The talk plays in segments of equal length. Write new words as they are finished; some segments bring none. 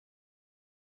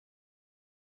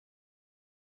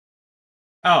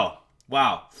Oh,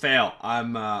 wow. Fail.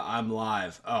 I'm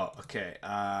live. Oh, okay.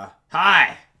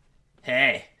 Hi.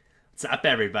 Hey. What's up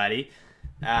everybody?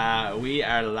 We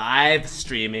are live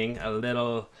streaming a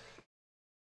little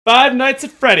Five Nights at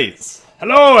Freddy's.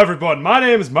 Hello everyone. My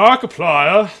name is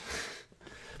Markiplier.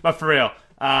 But for real.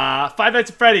 Five Nights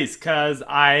at Freddy's cuz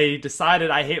I decided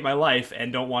I hate my life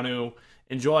and don't want to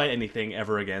enjoy anything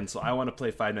ever again. So I want to play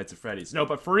Five Nights at Freddy's. No,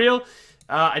 but for real,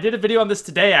 I did a video on this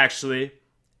today actually.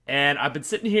 And I've been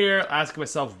sitting here asking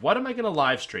myself, what am I going to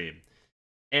live stream?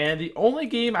 And the only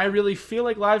game I really feel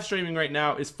like live streaming right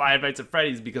now is Five Nights at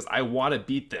Freddy's because I want to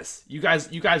beat this. You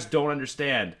guys don't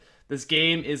understand. This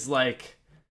game is like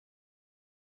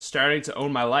starting to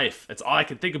own my life. It's all I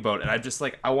can think about, and I'm just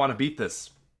like, I want to beat this.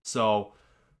 So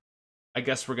I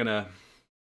guess we're gonna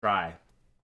try.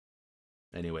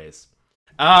 Anyways,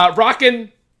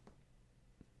 rockin'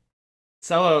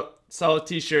 sell a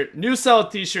t-shirt. New sell a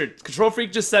t-shirt. Control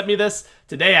Freak just sent me this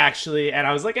today actually, and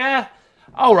I was like,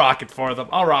 I'll rock it for them.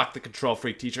 I'll rock the Control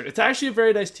Freak t-shirt. It's actually a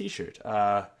very nice t-shirt.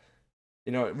 It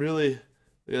really,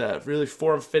 look at that, really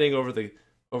form-fitting over the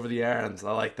arms.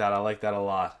 I like that. I like that a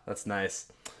lot. That's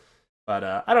nice. But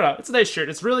I don't know. It's a nice shirt.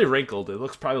 It's really wrinkled.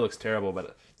 It probably looks terrible,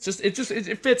 but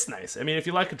it fits nice. I mean, if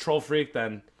you like Control Freak,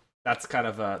 then that's kind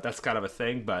of a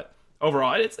thing. But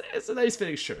overall, it's a nice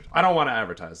fitting shirt. I don't want to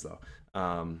advertise though.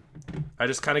 I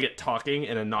just kind of get talking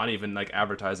in a not even like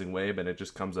advertising way, but it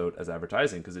just comes out as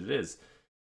advertising because it is.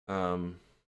 My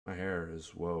hair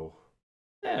is whoa.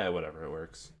 Yeah, whatever, it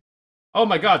works. Oh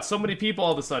my God, so many people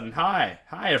all of a sudden. Hi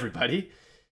everybody.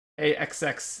 Hey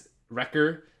XX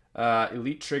Wrecker,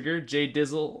 Elite Trigger, Jay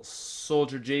Dizzle,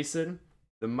 Soldier Jason,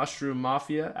 the Mushroom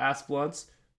Mafia, Ass Blunts,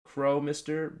 Crow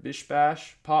Mister, Bish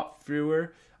Bash, Pop Frewer,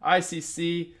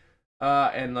 ICC,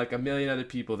 and like a million other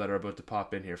people that are about to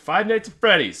pop in here. Five Nights at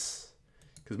Freddy's.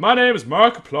 Because my name is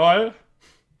Markiplier.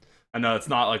 I know it's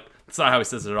not how he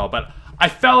says it at all, but I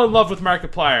fell in love with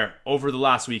Markiplier over the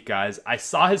last week, guys. I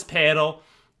saw his panel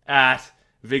at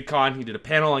VidCon. He did a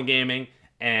panel on gaming,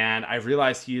 and I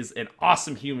realized he is an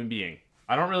awesome human being.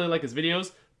 I don't really like his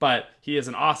videos, but he is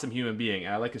an awesome human being,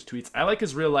 and I like his tweets. I like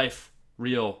his real life,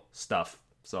 real stuff.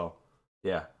 So,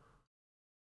 yeah.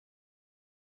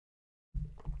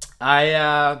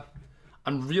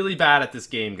 I'm really bad at this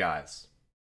game, guys.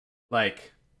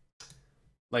 Like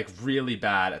really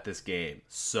bad at this game.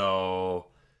 So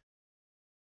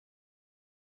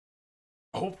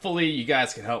hopefully you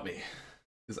guys can help me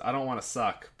because I don't want to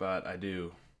suck, but I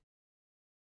do.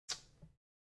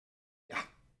 Yeah.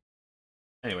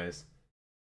 Anyways,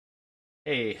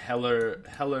 hey Heller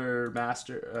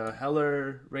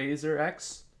Razor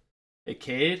X, hey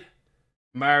Cade,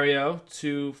 Mario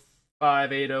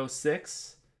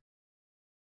 25806,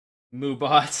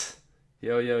 Moobot,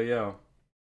 yo yo yo.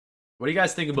 What do you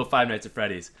guys think about Five Nights at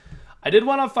Freddy's? I did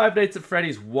one on Five Nights at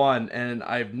Freddy's 1, and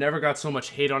I've never got so much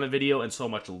hate on a video and so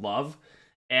much love.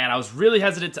 And I was really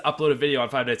hesitant to upload a video on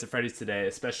Five Nights at Freddy's today,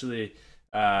 especially,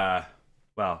 well,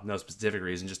 no specific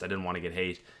reason, just I didn't want to get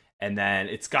hate. And then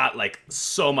it's got, like,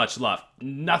 so much love.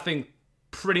 Nothing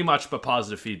pretty much but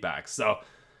positive feedback. So,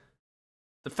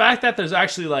 the fact that there's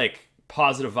actually, like,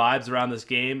 positive vibes around this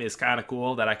game is kind of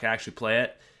cool that I can actually play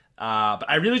it. But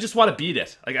I really just want to beat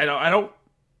it. Like, I don't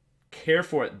care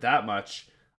for it that much.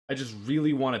 I just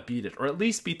really want to beat it, or at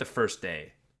least beat the first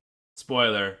day.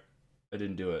 Spoiler, I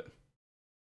didn't do it.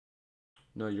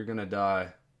 No, you're gonna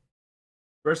die.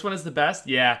 First one is the best,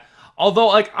 yeah. Although,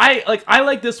 I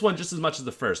like this one just as much as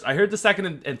the first. I heard the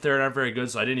second and third aren't very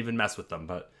good, so I didn't even mess with them.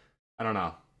 But I don't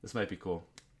know. This might be cool.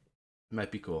 It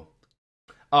might be cool.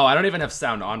 Oh, I don't even have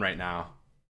sound on right now,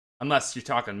 unless you're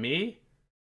talking me.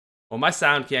 Well, my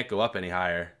sound can't go up any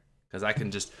higher. Because I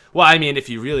can just... Well, I mean, if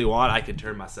you really want, I can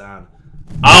turn my sound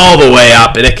all the way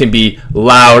up. And it can be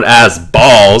loud as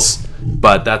balls.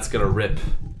 But that's going to rip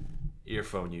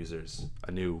earphone users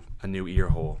a new ear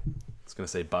hole. It's going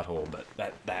to say butthole, but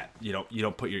that you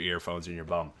don't put your earphones in your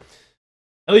bum.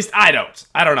 At least I don't.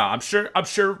 I don't know. I'm sure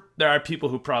there are people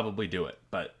who probably do it.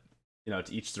 But, to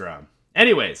each their own.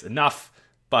 Anyways, enough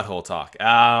butthole talk.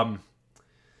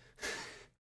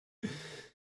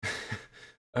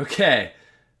 Okay.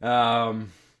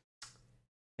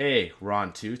 Hey,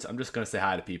 Ron Toots. I'm just gonna say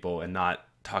hi to people and not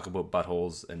talk about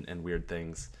buttholes and weird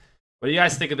things. What do you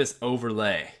guys think of this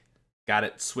overlay? Got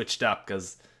it switched up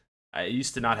because I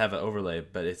used to not have an overlay,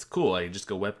 but it's cool. I can just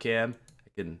go webcam. I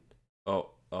can. Oh,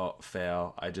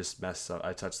 fail. I just messed up.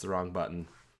 I touched the wrong button.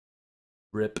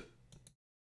 Rip.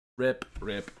 Rip,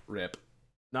 rip, rip.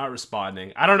 Not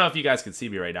responding. I don't know if you guys can see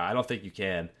me right now. I don't think you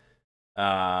can.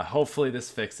 Hopefully this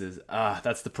fixes.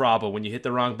 That's the problem. When you hit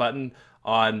the wrong button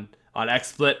on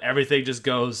XSplit, everything just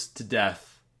goes to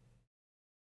death.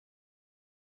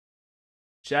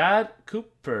 Chad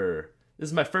Cooper. This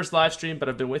is my first live stream, but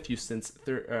I've been with you since,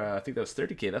 I think that was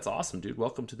 30K. That's awesome, dude.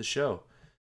 Welcome to the show.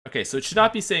 Okay, so it should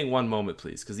not be saying one moment,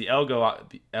 please, because the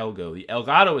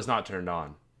Elgato is not turned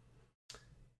on.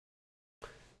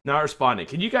 Not responding.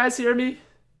 Can you guys hear me?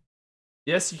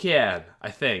 Yes, you can, I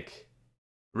think.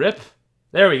 Rip.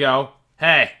 There we go.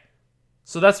 Hey.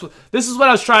 So this is what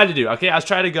I was trying to do, okay? I was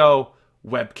trying to go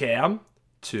webcam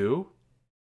to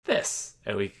this.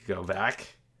 And we can go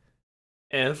back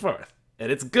and forth. And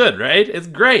it's good, right? It's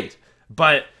great.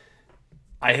 But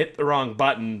I hit the wrong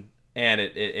button and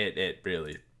it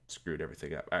really screwed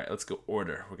everything up. All right, let's go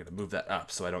order. We're going to move that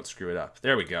up so I don't screw it up.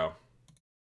 There we go.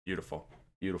 Beautiful.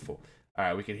 Beautiful. All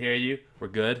right, we can hear you. We're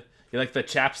good. You like the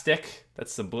chapstick?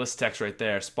 That's some Bliss text right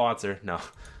there. Sponsor. No.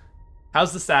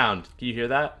 How's the sound? Can you hear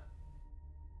that?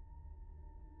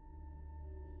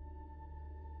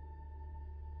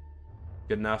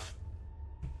 Good enough?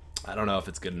 I don't know if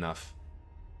it's good enough.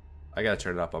 I gotta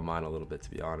turn it up on mine a little bit, to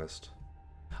be honest.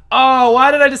 Oh,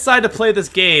 why did I decide to play this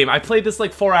game? I played this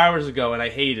like 4 hours ago and I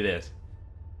hated it.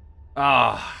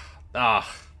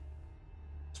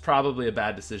 It's probably a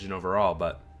bad decision overall,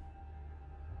 but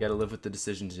you gotta live with the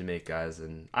decisions you make, guys.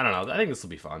 And I don't know, I think this will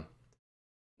be fun.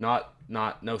 No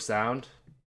sound.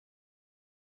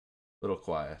 Little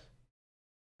quiet.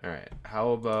 All right,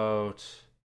 how about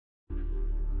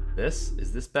this?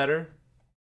 Is this better?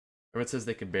 Everyone says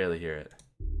they can barely hear it.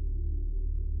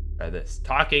 Try this.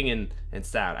 Talking and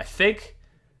sound. I think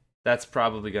that's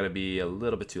probably gonna be a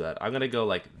little bit too loud. I'm gonna go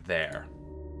like there.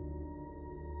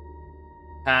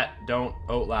 Pat, don't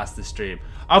outlast the stream.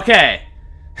 Okay.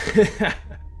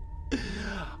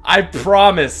 I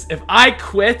promise, if I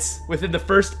quit within the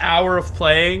first hour of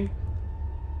playing,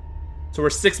 so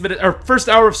we're 6 minutes, or first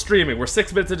hour of streaming, we're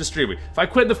 6 minutes into streaming. If I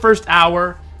quit in the first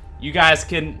hour, you guys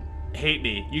can hate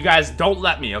me. You guys don't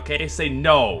let me, okay? Say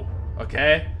no,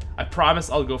 okay? I promise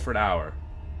I'll go for an hour.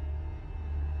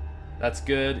 That's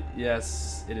good.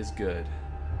 Yes, it is good.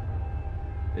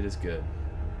 It is good.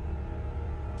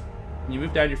 Can you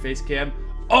move down your face cam?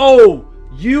 Oh!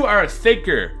 You are a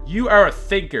thinker. You are a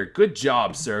thinker. Good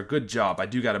job, sir. Good job. I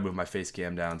do gotta move my face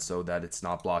cam down so that it's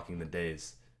not blocking the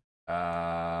days.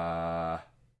 That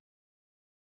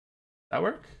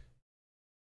work?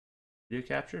 Video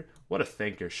capture? What a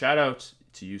thinker. Shout out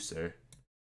to you, sir,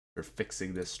 for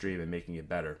fixing this stream and making it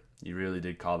better. You really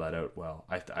did call that out well.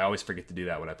 I always forget to do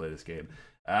that when I play this game.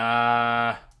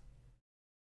 Yeah.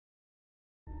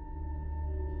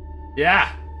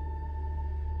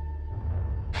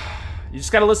 You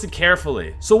just gotta listen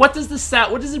carefully. So what does this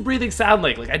sound? What does the breathing sound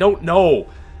like? Like, I don't know.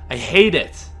 I hate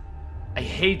it. I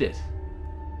hate it.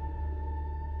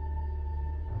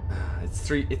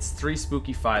 It's 3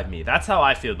 spooky 5 me. That's how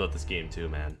I feel about this game too,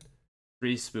 man.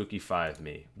 3 spooky 5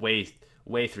 me. Way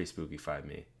 3 spooky 5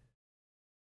 me.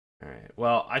 All right.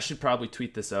 Well, I should probably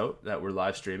tweet this out that we're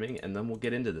live streaming, and then we'll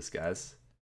get into this, guys.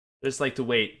 Just like to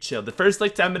wait, chill. The first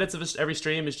like 10 minutes of every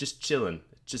stream is just chilling.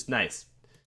 It's just nice.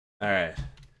 All right.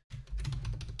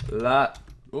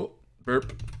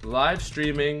 Burp. Live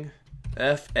streaming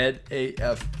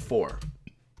FNAF4.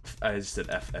 I just said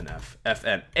FNF.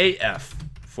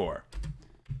 FNAF4.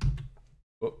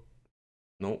 Oh.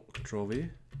 No. Control V.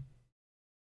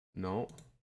 No.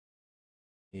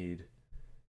 Need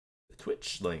the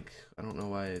Twitch link. I don't know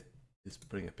why it's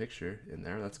putting a picture in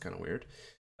there. That's kind of weird.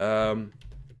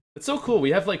 It's so cool.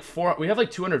 We have like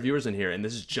 200 viewers in here, and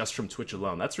this is just from Twitch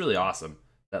alone. That's really awesome.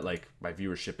 That like my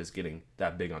viewership is getting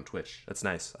that big on Twitch. That's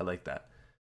nice. I like that.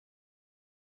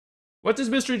 What does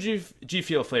Mystery G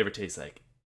Fuel flavor taste like?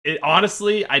 It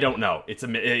honestly, I don't know.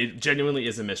 It genuinely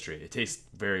is a mystery. It tastes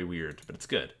very weird, but it's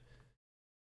good.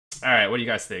 All right, what do you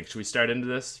guys think? Should we start into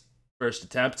this? First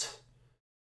attempt.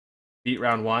 Beat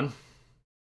round 1.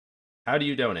 How do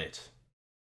you donate?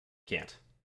 Can't.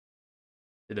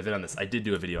 Did a video on this. I did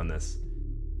do a video on this,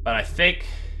 but I think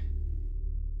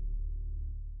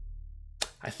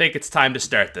it's time to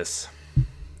start this.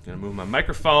 Gonna move my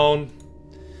microphone.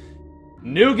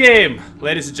 New game,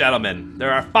 ladies and gentlemen.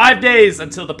 There are 5 days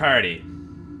until the party,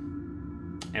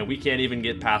 and we can't even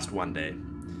get past 1 day.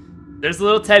 There's a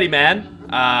little teddy man.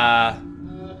 Oh,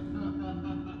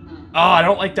 I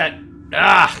don't like that.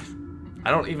 I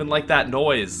don't even like that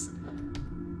noise.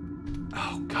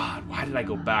 Oh God, why did I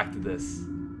go back to this?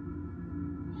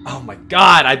 Oh my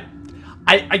God,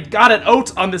 I got it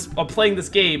out on playing this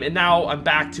game, and now I'm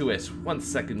back to it. 1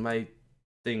 second, my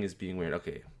thing is being weird.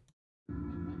 Okay.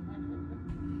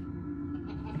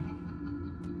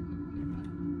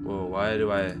 Whoa, why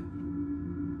do I...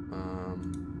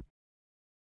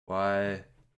 Why?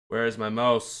 Where is my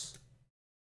mouse?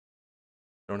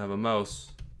 I don't have a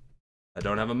mouse. I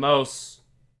don't have a mouse.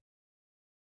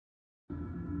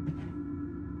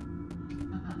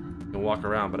 can walk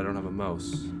around, but I don't have a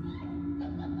mouse.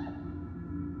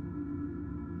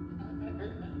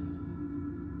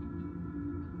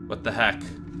 What the heck?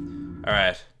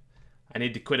 Alright. I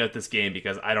need to quit out this game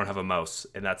because I don't have a mouse,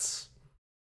 and that's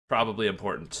probably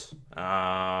important.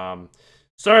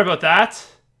 Sorry about that.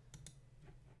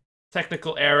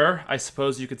 Technical error, I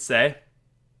suppose you could say.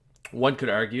 One could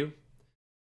argue.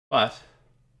 But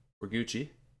we're Gucci.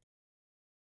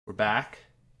 We're back.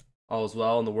 All is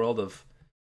well in the world of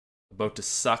about to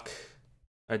suck.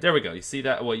 All right, there we go. You see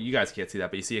that? Well, you guys can't see that,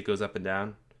 but you see it goes up and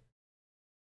down.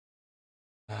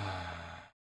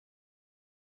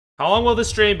 How long will this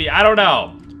stream be? I don't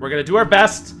know. We're going to do our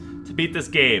best to beat this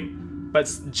game. But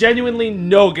genuinely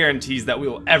no guarantees that we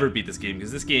will ever beat this game,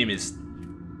 because this game is...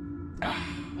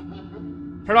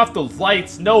 Turn off the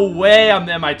lights. No way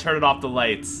am I turning off the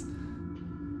lights.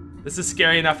 This is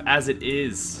scary enough as it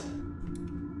is.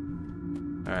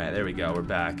 Alright, there we go. We're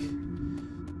back.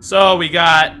 So, we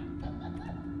got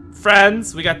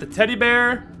friends. We got the teddy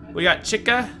bear. We got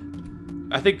Chica.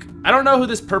 I don't know who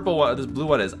this purple one, this blue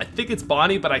one is. I think it's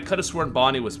Bonnie, but I could have sworn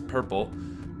Bonnie was purple.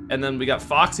 And then we got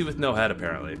Foxy with no head,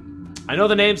 apparently. I know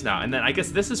the names now. And then I guess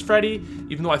this is Freddy,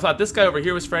 even though I thought this guy over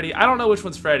here was Freddy. I don't know which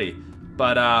one's Freddy.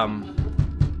 But, got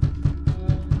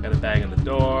a bang on the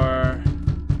door.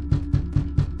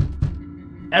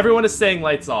 Everyone is saying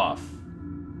lights off.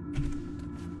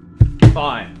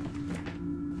 Fine.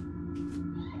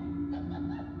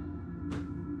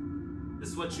 This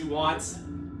is what you want?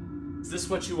 Is this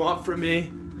what you want from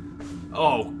me?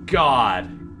 Oh, God.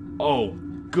 Oh,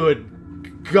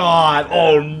 good God.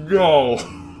 Oh, no.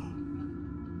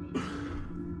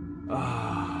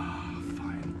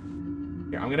 Fine.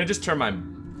 Here, I'm gonna just turn my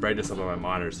brightness up on my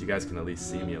monitor so you guys can at least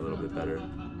see me a little bit better.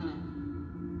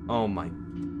 Oh, my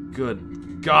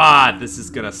good God. This is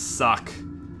gonna suck.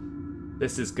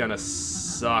 This is gonna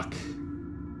suck.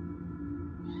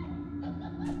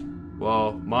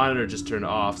 Well, monitor just turned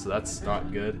off, so that's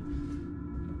not good.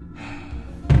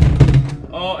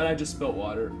 Oh, and I just spilled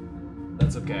water.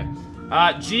 That's okay.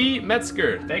 G.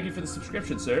 Metzger, thank you for the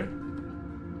subscription, sir.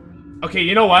 Okay,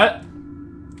 you know what?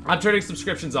 I'm turning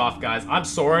subscriptions off, guys. I'm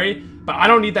sorry, but I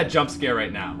don't need that jump scare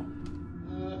right now.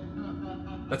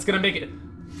 That's gonna make it...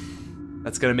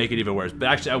 That's gonna make it even worse. But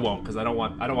actually, I won't, because I don't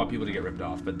want people to get ripped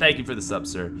off. But thank you for the sub,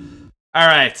 sir. All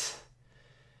right.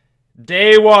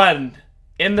 Day one.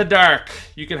 In the dark.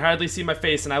 You can hardly see my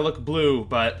face, and I look blue,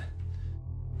 but...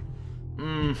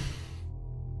 Alright.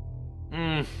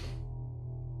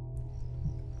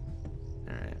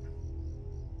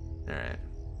 Alright.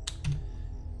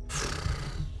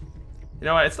 You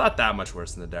know what? It's not that much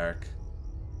worse in the dark.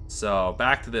 So,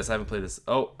 back to this. I haven't played this.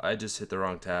 Oh, I just hit the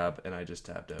wrong tab, and I just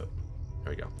tapped out.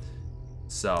 There we go.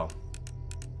 So.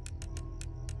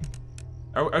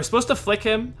 Are we supposed to flick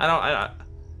him? Oh,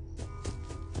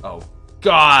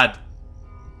 God.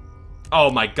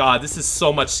 Oh, my God. This is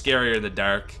so much scarier in the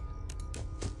dark.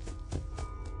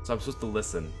 So I'm supposed to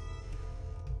listen.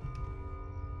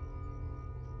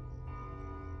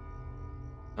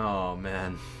 Oh,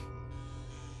 man.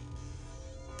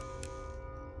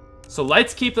 So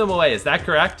lights keep them away, is that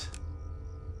correct?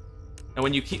 And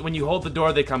when you hold the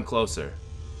door, they come closer.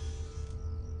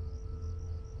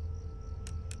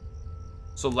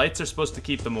 So lights are supposed to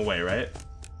keep them away, right?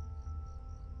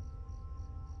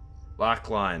 Black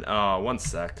line. Oh, one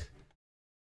sec.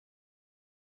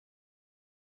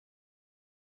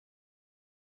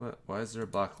 What? Why is there a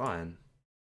black line?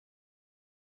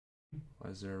 Why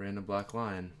is there a random black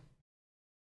line?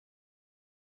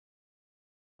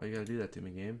 Why you gotta do that to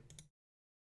me, game?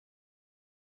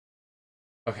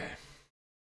 Okay.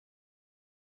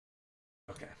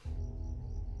 Okay.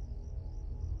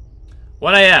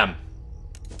 1 a.m.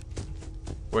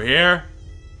 We're here.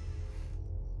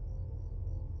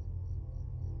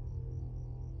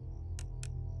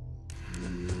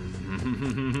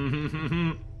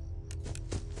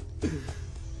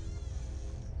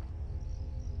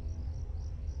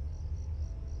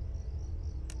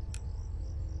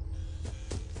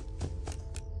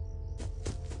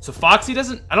 So Foxy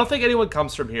doesn't... I don't think anyone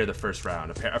comes from here the first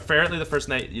round. Apparently the first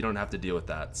night you don't have to deal with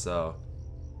that, so...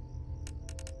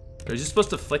 Are you just supposed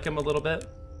to flick him a little bit?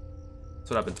 That's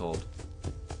what I've been told.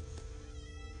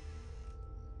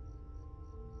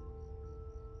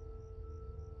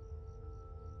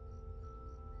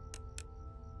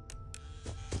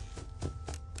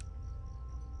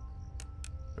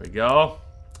 There we go.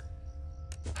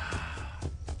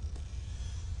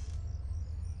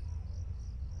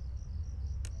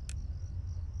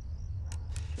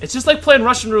 It's just like playing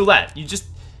Russian roulette. You just...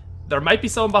 There might be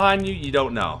someone behind you, you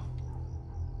don't know.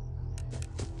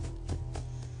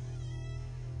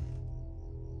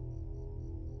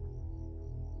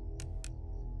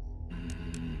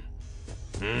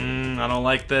 I don't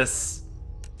like this.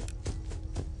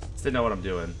 Still know what I'm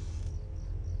doing.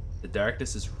 The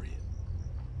darkness is real.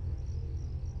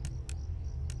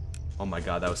 Oh my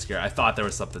god, that was scary. I thought there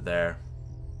was something there.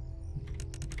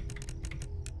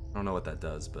 I don't know what that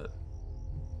does, but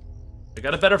I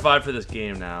got a better vibe for this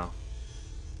game now.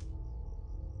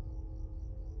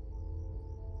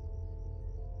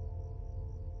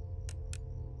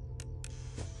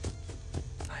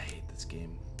 I hate this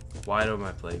game. Why am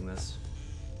I playing this?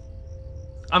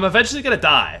 I'm eventually gonna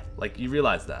die. Like, you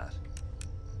realize that.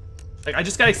 Like, I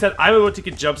just gotta accept I'm about to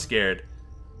get jump scared.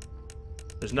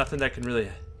 There's nothing that can really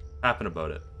happen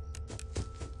about it.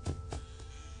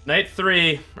 Night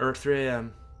 3, or 3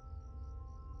 a.m.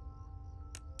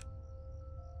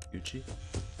 Gucci.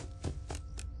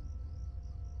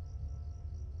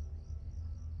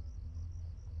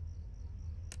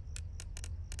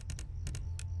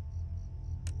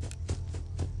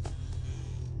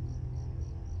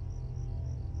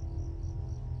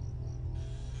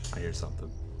 I hear something.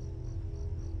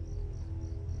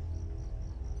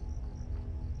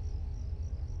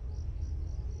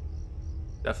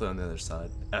 Definitely on the other side.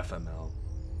 FML.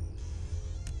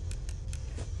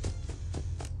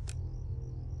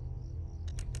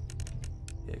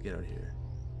 Yeah, get out of here.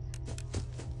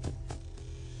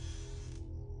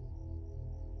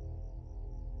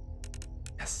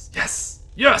 Yes, yes,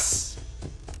 yes!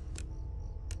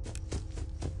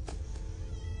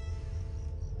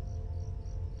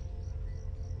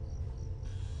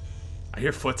 I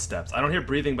hear footsteps. I don't hear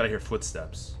breathing, but I hear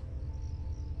footsteps.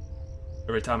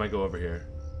 Every time I go over here.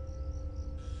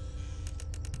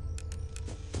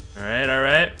 Alright,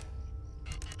 alright.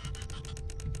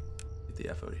 Get the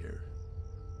F out of here.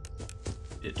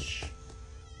 Itch.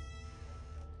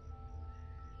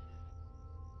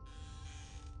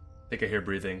 I think I hear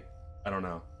breathing. I don't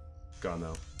know. Gone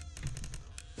though.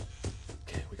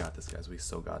 Okay, we got this, guys. We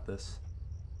so got this.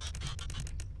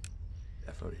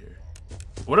 F out of here.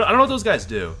 What? I don't know what those guys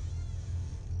do.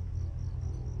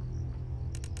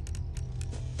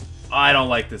 I don't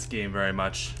like this game very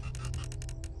much.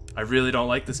 I really don't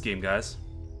like this game, guys.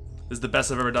 This is the best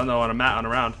I've ever done though on a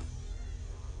round.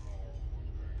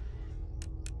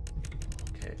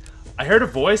 Okay. I heard a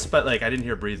voice, but like I didn't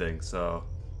hear breathing, so.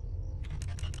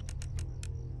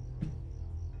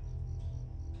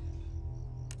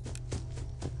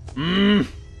 Yes,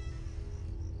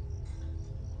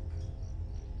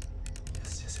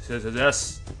 yes, yes, yes,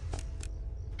 yes.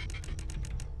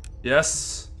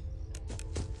 Yes.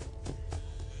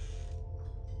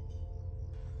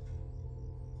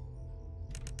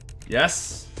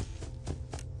 Yes.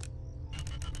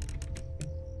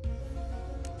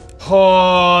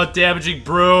 Oh, damaging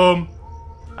broom.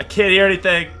 I can't hear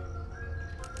anything.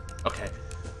 Okay.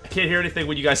 I can't hear anything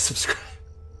when you guys subscribe.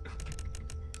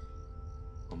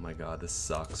 Oh my god, this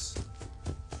sucks.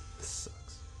 This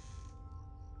sucks.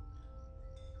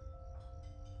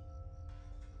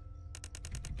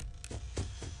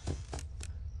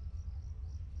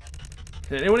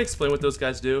 Can anyone explain what those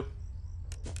guys do?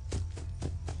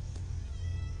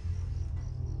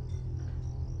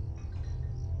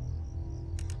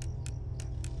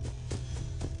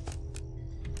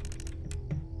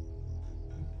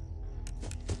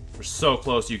 We're so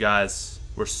close, you guys.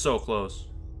 We're so close.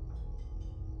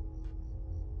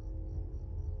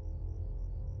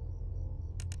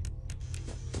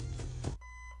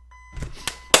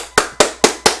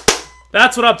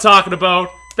 That's what I'm talking about.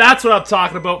 That's what I'm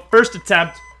talking about. First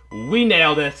attempt. We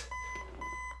nailed it.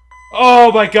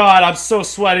 Oh my god, I'm so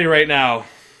sweaty right now.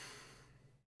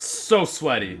 So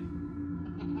sweaty.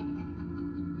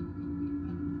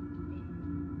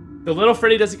 The little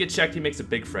Freddy doesn't get checked, he makes a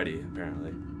big Freddy,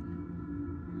 apparently.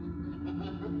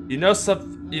 You know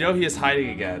he is hiding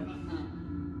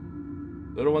again.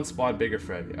 Little one spawned bigger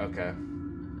Freddy. Okay.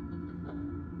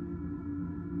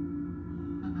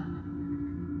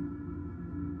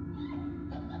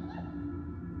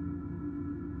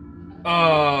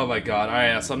 Oh my god.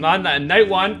 Alright, so I'm not night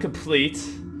 1 complete.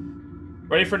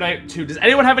 Ready for night 2. Does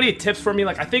anyone have any tips for me?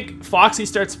 Like, I think Foxy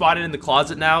starts spotting in the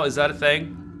closet now. Is that a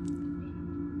thing?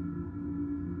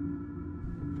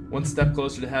 One step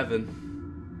closer to heaven.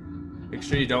 Make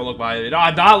sure you don't look behind me. No,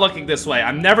 I'm not looking this way.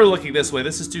 I'm never looking this way.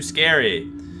 This is too scary.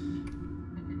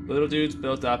 Little dude's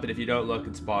built up, and if you don't look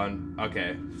and spawn...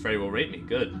 Okay, Freddy will rate me.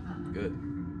 Good. Good.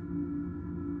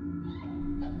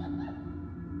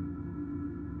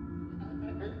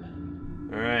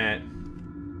 Alright.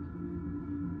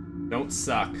 Don't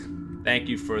suck. Thank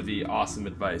you for the awesome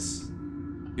advice.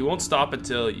 He won't stop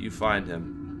until you find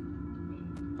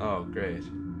him. Oh, great.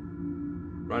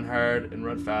 Run hard and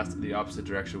run fast in the opposite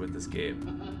direction with this game.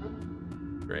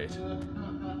 Great.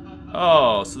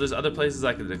 Oh, so there's other places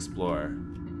I could explore.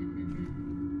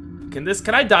 Can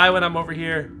I die when I'm over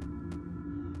here?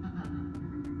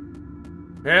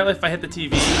 Apparently if I hit the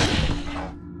TV.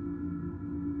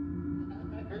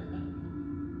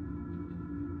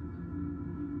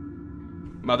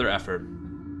 Mother effer.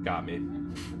 Got me.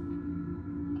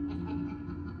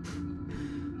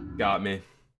 Got me.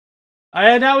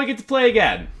 And now we get to play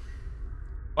again.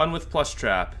 Fun with plush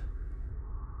trap.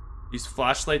 Use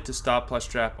flashlight to stop plush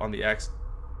trap on the X.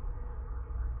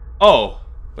 Oh,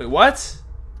 wait, what?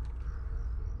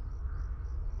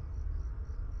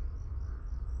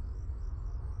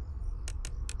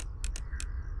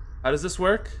 How does this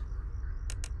work?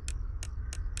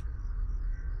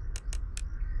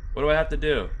 What do I have to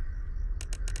do?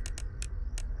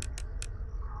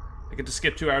 I get to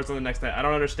skip 2 hours on the next night. I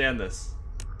don't understand this.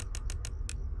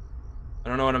 I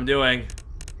don't know what I'm doing.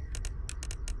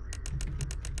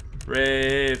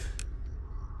 Brave.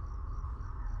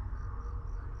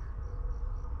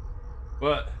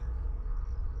 What?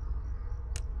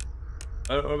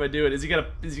 What am I doing? Is he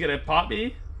gonna pop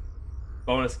me?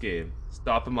 Bonus game.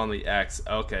 Stop him on the X.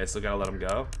 Okay, so gotta let him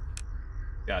go.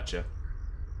 Gotcha.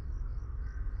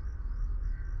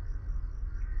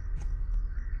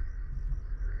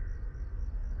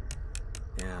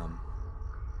 Damn.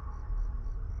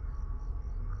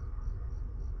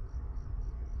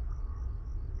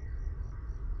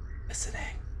 Listening.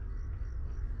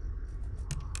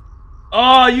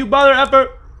 Oh, you mother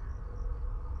effer!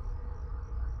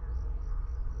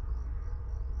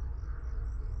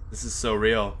 This is so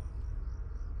real.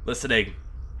 Listening.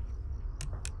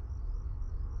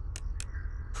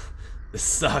 This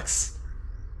sucks.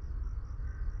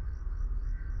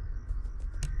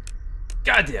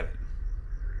 God damn it.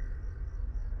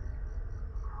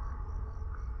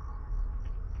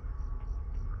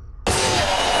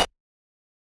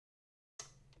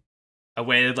 I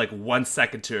waited like 1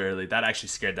 second too early. That actually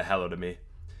scared the hell out of me.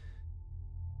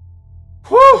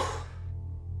 Whew!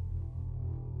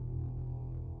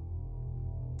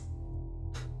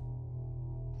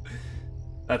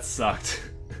 That sucked.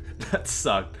 That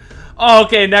sucked. Oh,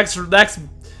 okay, next place.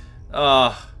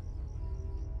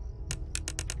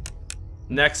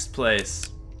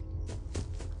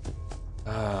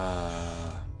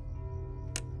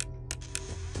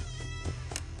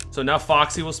 So now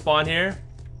Foxy will spawn here.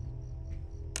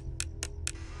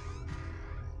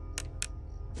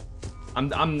 I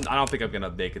don't think I'm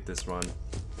gonna make it this run.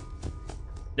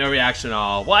 No reaction at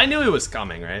all. Well, I knew he was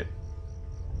coming, right?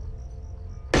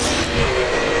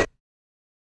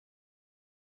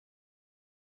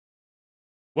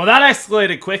 Well, that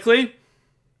escalated quickly.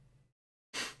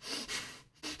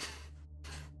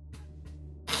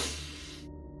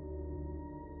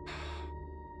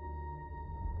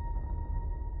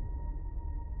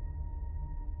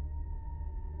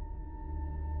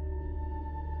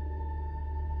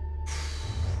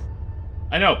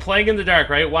 I know, playing in the dark,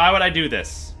 right? Why would I do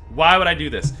this? Why would I do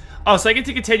this? Oh, so I get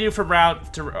to continue from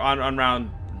round to on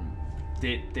round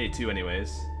day 2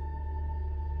 anyways.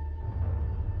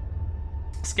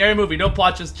 Scary movie, no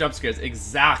plot, just jump scares.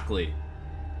 Exactly.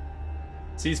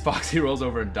 Sees Foxy, rolls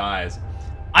over and dies.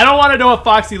 I don't want to know what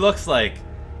Foxy looks like,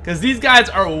 because these guys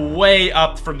are way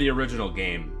up from the original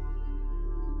game.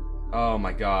 Oh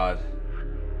my god.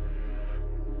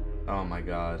 Oh my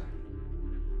god.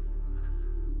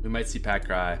 We might see Pat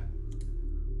cry.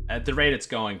 At the rate it's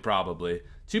going, probably.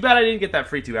 Too bad I didn't get that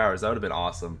free 2 hours. That would have been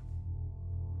awesome.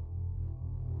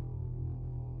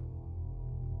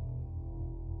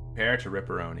 Prepare to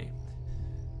ripperoni.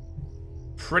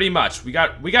 Pretty much. We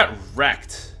got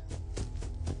wrecked.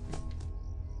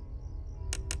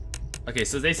 Okay,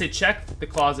 so they say check the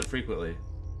closet frequently.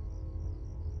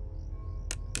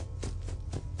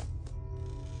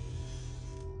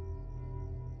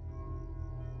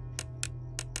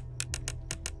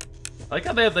 I like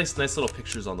how they have nice little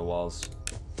pictures on the walls.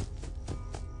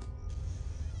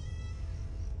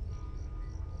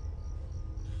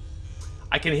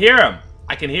 I can hear him.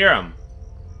 I can hear him.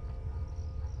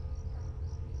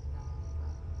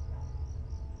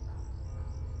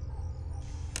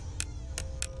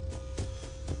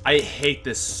 I hate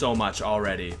this so much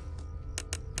already.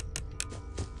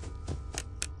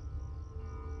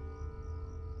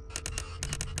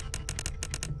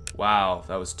 Wow,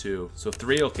 that was 2. So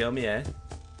 3 will kill me, eh?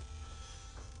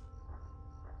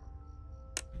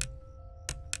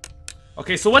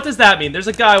 Okay, so what does that mean? There's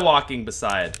a guy walking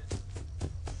beside.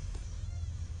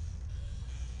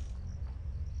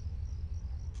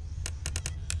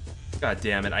 God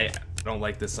damn it, I don't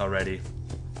like this already.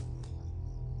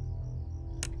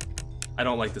 I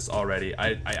don't like this already.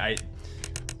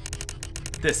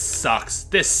 This sucks.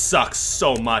 This sucks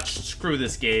so much. Screw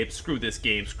this game. Screw this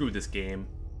game. Screw this game.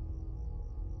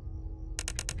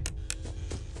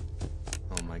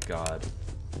 Oh my god.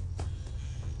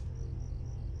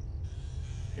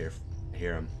 I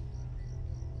hear him.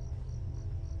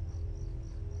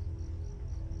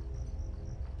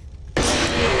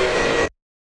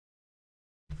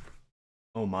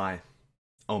 Oh my.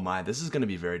 Oh my. This is gonna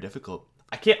be very difficult.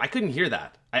 I couldn't hear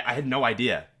that. I had no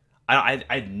idea. I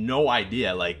had no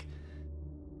idea, like...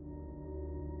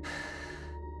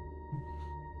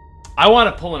 I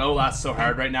want to pull an Outlast so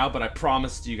hard right now, but I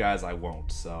promised you guys I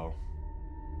won't, so...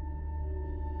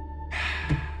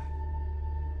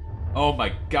 Oh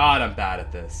my god, I'm bad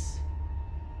at this.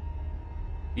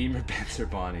 Emer Benzer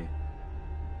Bonnie.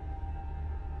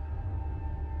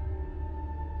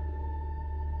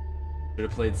 Should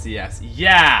have played CS.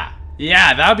 Yeah!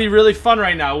 Yeah, that would be really fun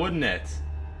right now, wouldn't it?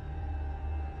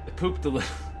 The poop deli-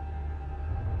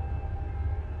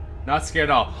 Not scared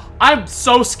at all. I'm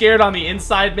so scared on the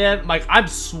inside, man. Like, I'm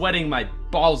sweating my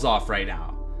balls off right now.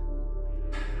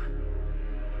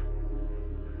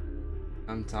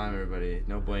 Time, everybody.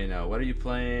 No bueno. What are you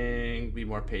playing? Be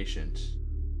more patient.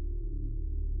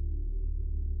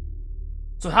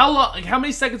 So how long? Like, how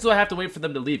many seconds do I have to wait for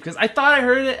them to leave? Because I thought I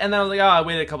heard it, and then I was like, oh, I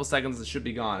waited a couple seconds. It should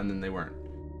be gone, and then they weren't.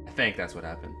 I think that's what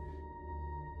happened.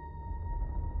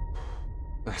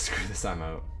 Screw this. I'm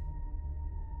out.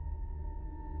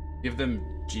 Give them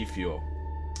G Fuel.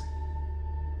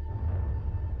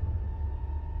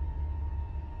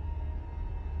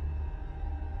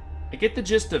 I get the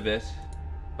gist of it,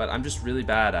 but I'm just really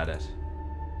bad at it.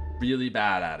 Really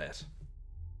bad at it.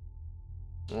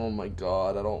 Oh my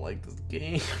god, I don't like this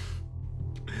game.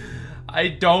 I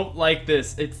don't like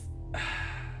this. It's...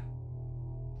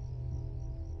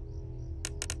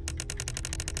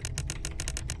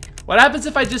 What happens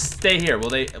if I just stay here? Will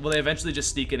they eventually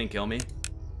just sneak in and kill me?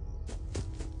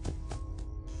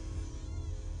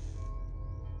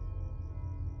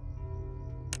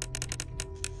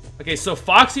 Okay, so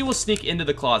Foxy will sneak into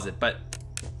the closet, but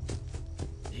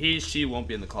she won't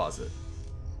be in the closet.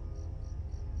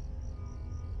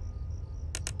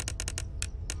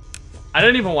 I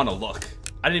didn't even want to look.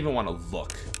 I didn't even want to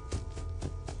look.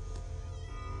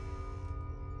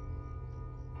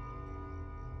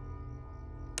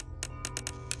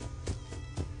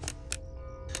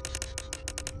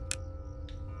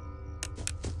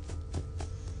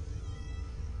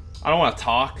 I don't want to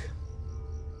talk.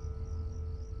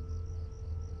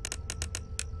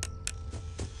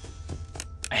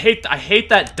 I hate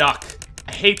that duck.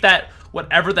 I hate that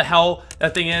whatever the hell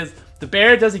that thing is. The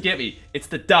bear doesn't get me. It's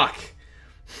the duck.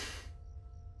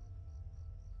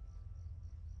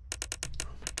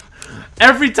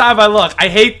 Every time I look, I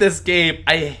hate this game.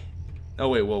 Oh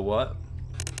wait, whoa, what?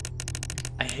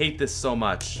 I hate this so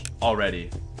much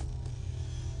already.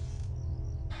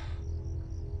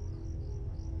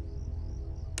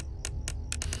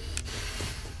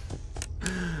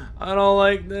 I don't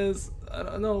like this. I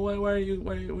don't know. What are you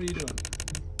doing?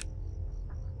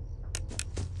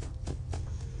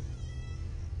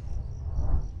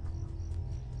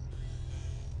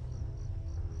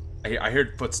 I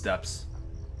heard footsteps.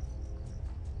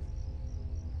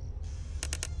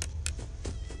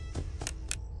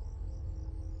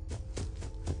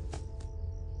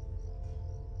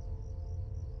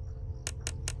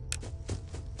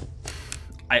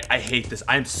 I hate this.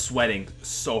 I'm sweating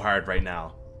so hard right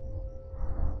now.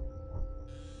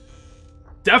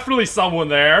 Definitely someone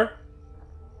there.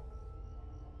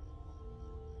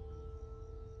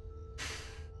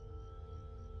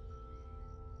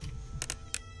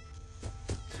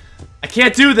 I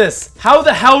can't do this. How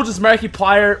the hell does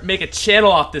Markiplier make a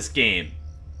channel off this game?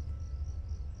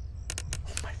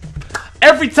 Oh my.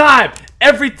 Every time.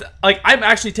 Like, I'm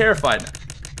actually terrified.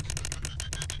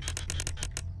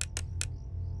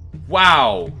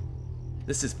 Wow.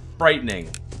 This is frightening.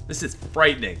 This is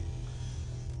frightening.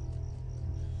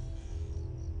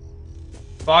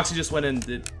 Foxy just went in and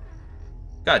did...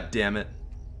 God damn it.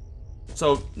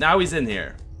 So, now he's in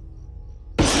here.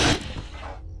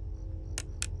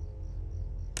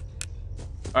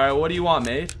 Alright, what do you want,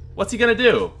 mate? What's he gonna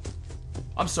do?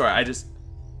 I'm sorry, I just...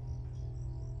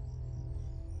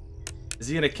 Is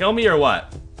he gonna kill me or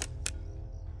what?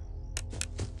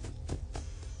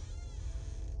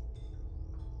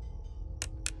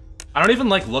 I don't even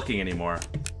like looking anymore.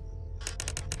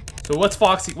 So what's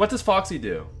Foxy... What does Foxy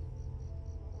do?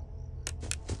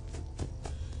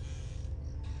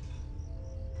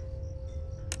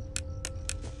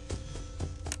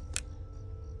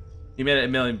 He made it a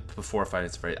million before Five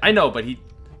Nights at Freddy's. I know, but he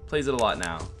plays it a lot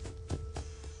now.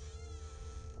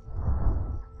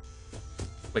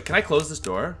 Wait, can I close this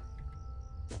door?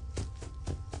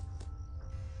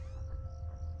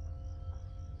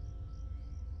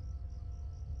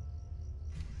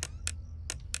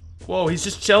 Whoa, he's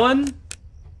just chilling?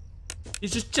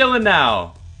 He's just chilling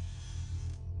now.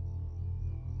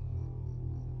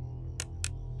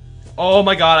 Oh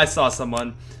my god, I saw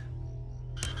someone.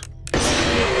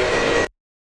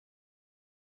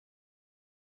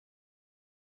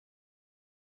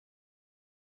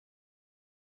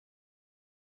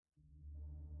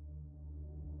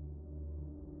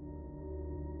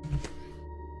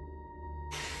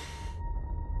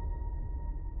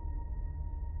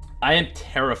 I am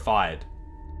terrified.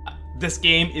 This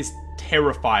game is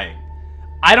terrifying.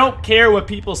 I don't care what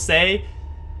people say.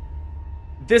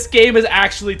 This game is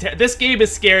actually this game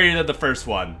is scarier than the first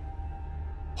one.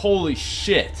 Holy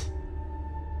shit.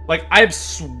 Like, I'm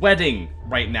sweating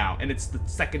right now, and it's the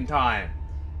second time.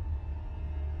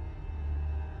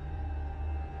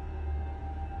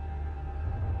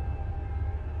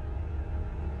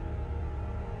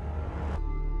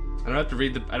 I don't have to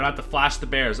read the I don't have to flash the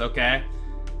bears, okay?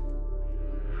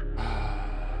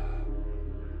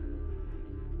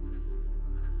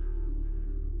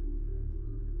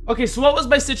 Okay, so what was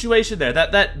my situation there?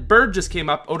 That bird just came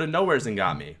up out of nowheres and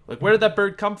got me. Like, where did that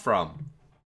bird come from?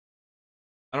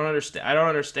 I don't understand. I don't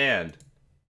understand.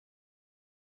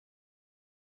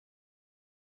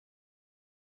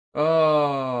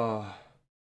 Oh,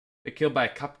 get killed by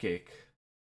a cupcake.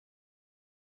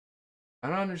 I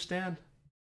don't understand.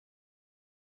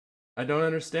 I don't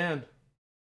understand.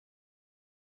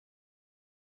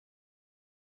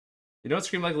 You don't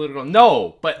scream like a little girl.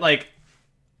 No, but like,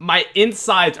 my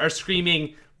insides are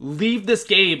screaming, leave this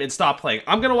game and stop playing.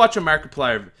 I'm gonna watch a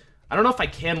Markiplier. I don't know if I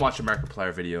can watch a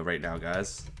Markiplier video right now,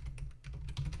 guys.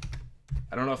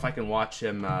 I don't know if I can watch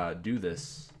him do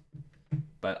this.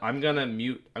 But I'm gonna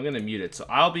mute it. So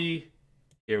I'll be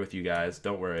here with you guys,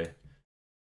 don't worry.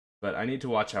 But I need to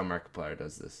watch how Markiplier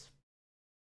does this.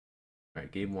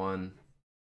 Alright, game 1.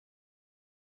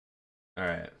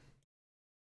 Alright.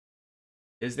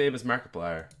 His name is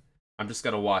Markiplier. I'm just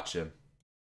gonna watch him.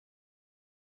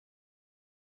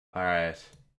 Alright.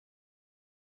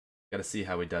 Gotta see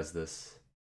how he does this.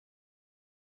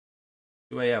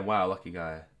 2 a.m. Wow, lucky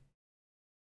guy.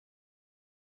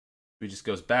 He just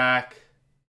goes back.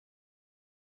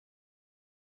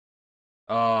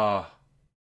 Oh.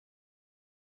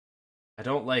 I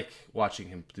don't like watching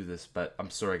him do this, but I'm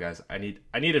sorry guys. I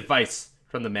need advice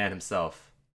from the man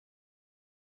himself.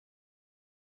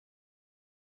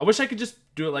 I wish I could just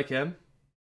do it like him.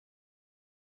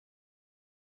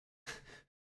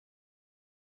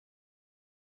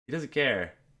 He doesn't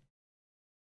care.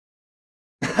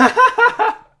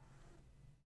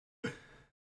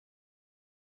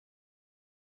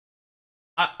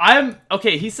 I'm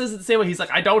okay. He says it the same way. He's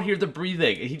like, I don't hear the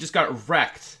breathing, and he just got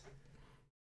wrecked.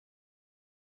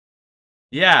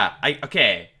 Yeah,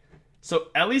 okay. So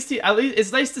at least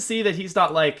it's nice to see that he's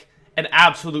not like an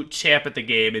absolute champ at the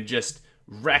game and just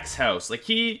wrecks house. Like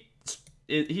he's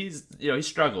he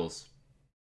struggles.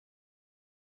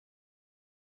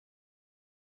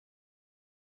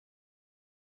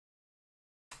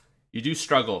 You do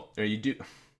struggle, or you do.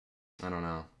 I don't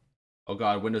know. Oh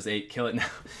god, Windows 8, kill it now.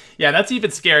 Yeah, that's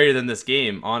even scarier than this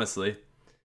game, honestly.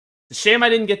 It's a shame I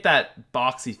didn't get that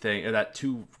boxy thing, or that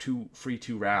free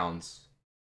two rounds.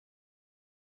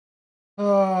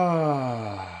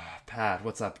 Pat,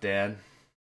 what's up, Dan?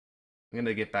 I'm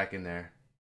gonna get back in there.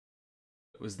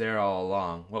 It was there all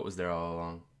along. What was there all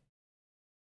along?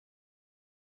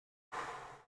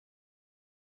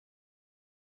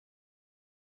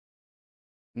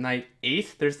 Night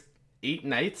 8? There's 8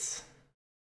 nights?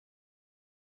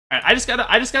 Alright, I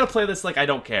just gotta play this like I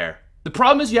don't care. The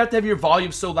problem is you have to have your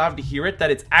volume so loud to hear it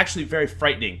that it's actually very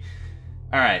frightening.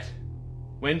 Alright.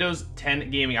 Windows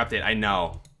 10 gaming update. I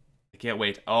know. I can't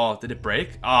wait. Oh, did it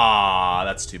break? Ah,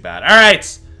 that's too bad.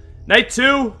 Alright. Night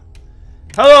 2.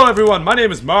 Hello everyone, my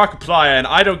name is Markiplier and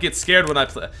I don't get scared when I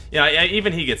play. Yeah,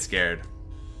 even he gets scared.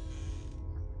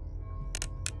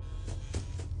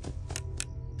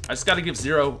 I just gotta give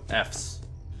 0 Fs.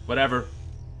 Whatever.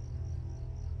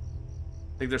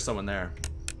 I think there's someone there.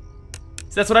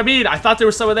 See, that's what I mean. I thought there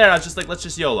was someone there. I was just like, let's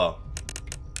just YOLO.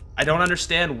 I don't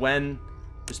understand when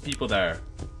there's people there.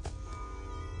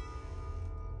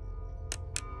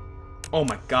 Oh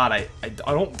my god, I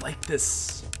don't like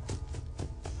this.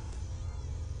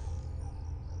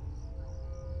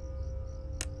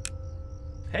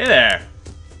 Hey there.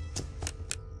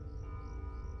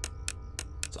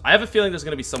 So I have a feeling there's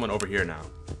gonna be someone over here now.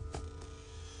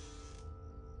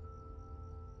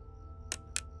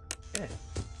 Okay.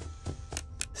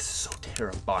 This is so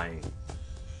terrifying.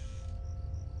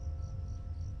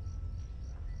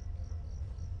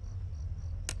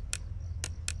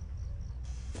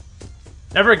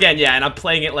 Never again, yeah, and I'm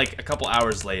playing it like a couple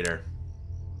hours later.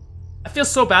 I feel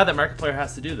so bad that Markiplier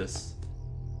has to do this.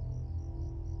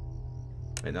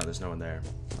 Wait, no, there's no one there.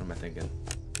 What am I thinking?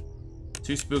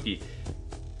 Too spooky.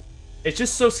 It's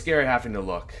just so scary having to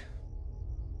look.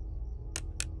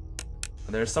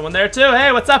 There's someone there too.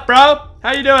 Hey, what's up, bro?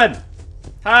 How you doing?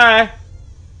 Hi.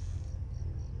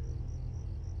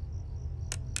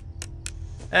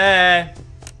 Hey.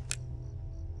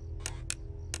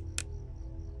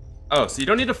 Oh, so you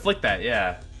don't need to flick that,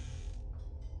 yeah.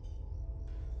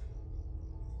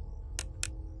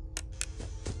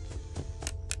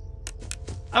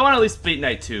 I want to at least beat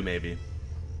night 2, maybe.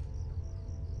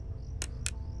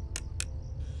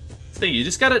 Thing, you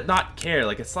just gotta not care.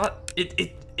 Like, it's not.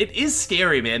 It is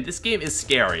scary, man. This game is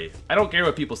scary. I don't care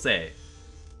what people say.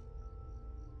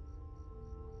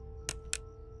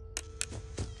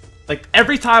 Like,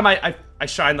 every time I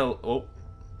shine the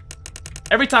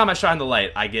every time I shine the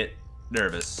light, I get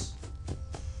nervous.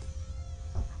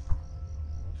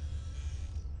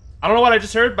 I don't know what I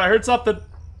just heard, but I heard something.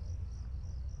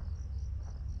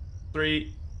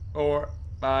 3, 4,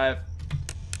 5.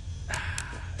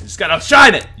 You just gotta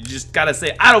shine it. You just gotta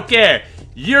say, I don't care.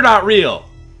 You're not real.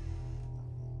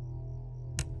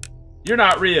 You're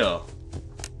not real.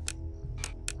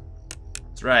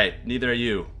 That's right. Neither are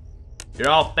you. You're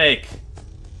all fake.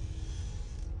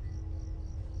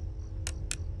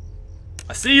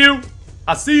 I see you.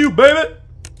 I see you, baby.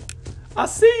 I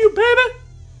see you, baby.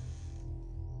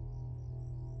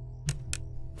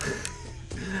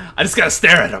 I just gotta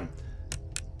stare at him.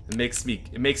 It makes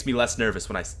me less nervous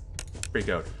when I freak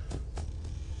out.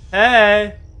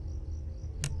 Hey.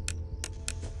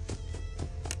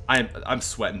 I'm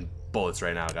sweating bullets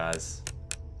right now, guys.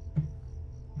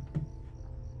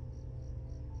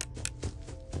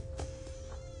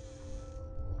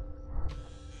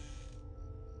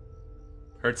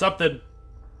 Heard something.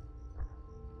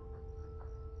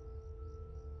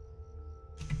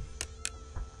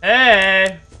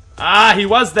 Hey! Ah, he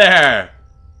was there!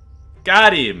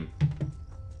 Got him!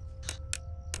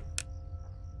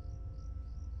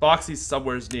 Foxy's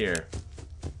somewhere's near.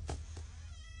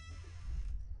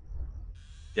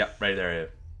 Yep, right there.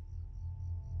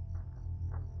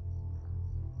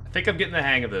 I think I'm getting the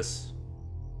hang of this.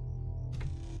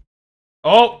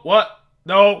 Oh, what?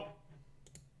 No.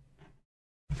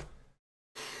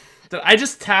 Did I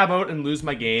just tab out and lose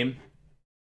my game?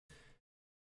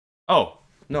 Oh,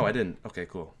 no, I didn't. Okay,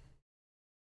 cool.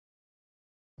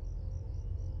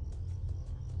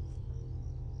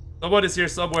 Someone is here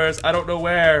somewheres. I don't know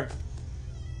where.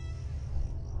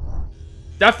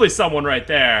 Definitely someone right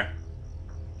there.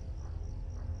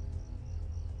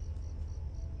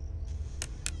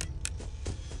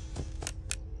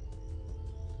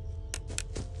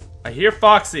 I hear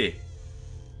Foxy.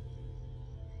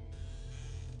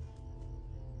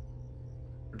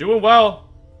 We're doing well.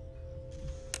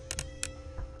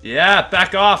 Yeah,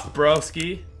 back off,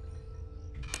 broski.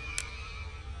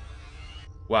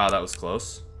 Wow, that was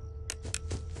close.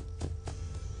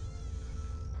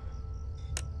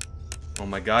 Oh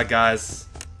my god, guys.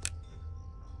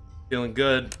 Feeling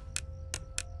good.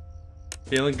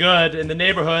 Feeling good in the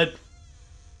neighborhood.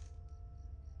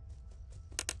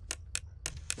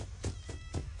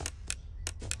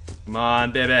 Come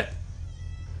on, baby.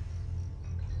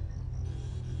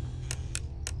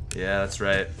 Yeah, that's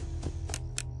right.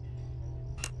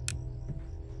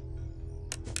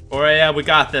 Alright, yeah, we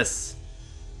got this.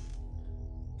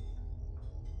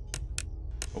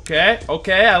 Okay,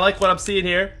 okay, I like what I'm seeing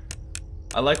here.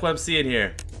 I like what I'm seeing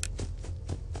here.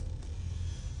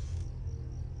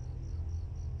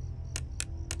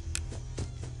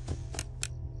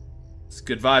 It's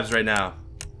good vibes right now.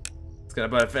 It's gonna,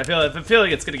 but I feel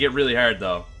like it's gonna get really hard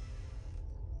though.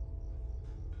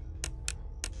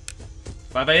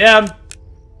 5 a.m.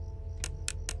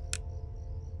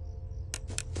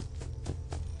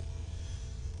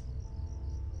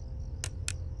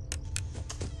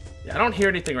 Yeah, I don't hear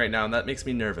anything right now, and that makes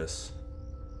me nervous.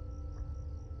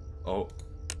 Oh.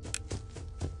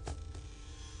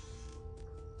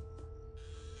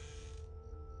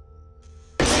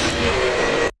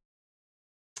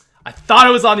 I thought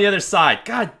it was on the other side.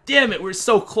 God damn it, we're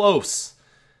so close.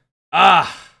 I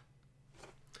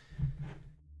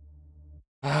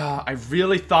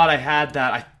really thought I had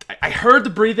that. I heard the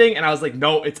breathing and I was like,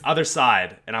 no, it's other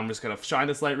side. And I'm just gonna shine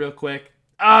this light real quick.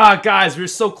 Guys, we were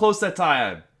so close that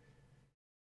time.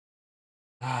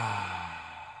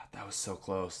 That was so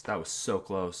close. That was so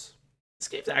close. This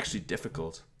game's actually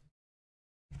difficult.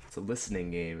 It's a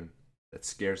listening game that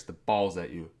scares the balls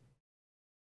at you.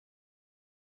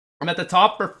 I'm at the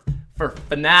top for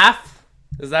FNAF.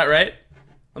 Is that right?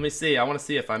 Let me see. I want to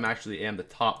see if I'm actually am the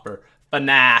top for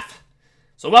FNAF.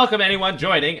 So welcome anyone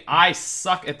joining. I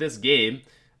suck at this game,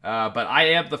 but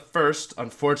I am the first,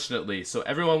 unfortunately. So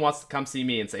everyone wants to come see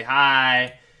me and say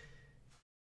hi.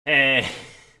 Hey.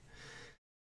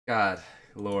 God,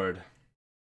 Lord.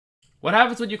 What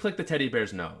happens when you click the teddy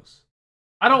bear's nose?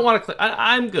 I don't want to click.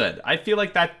 I'm good. I feel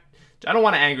like that. I don't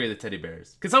want to anger the teddy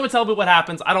bears. Can someone tell me what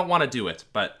happens? I don't want to do it,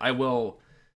 but I will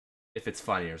if it's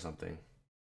funny or something.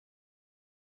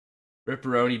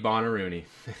 Ripperoni Bonaroni.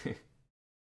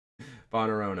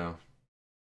 Bonarono.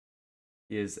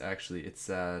 He is actually, it's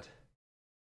sad.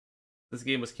 This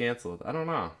game was canceled. I don't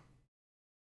know.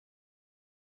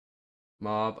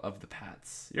 Mob of the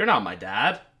Pats. You're not my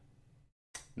dad.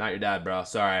 Not your dad, bro.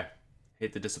 Sorry.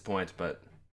 Hate to disappoint, but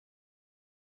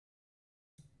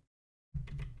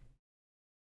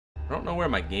I don't know where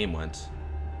my game went.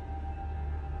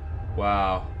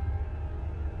 Wow.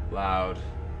 Loud.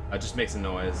 That just makes a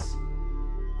noise.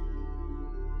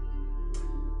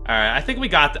 Alright, I think we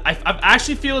got I'm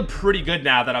actually feeling pretty good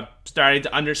now that I'm starting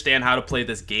to understand how to play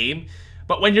this game.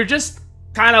 But when you're just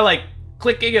kind of like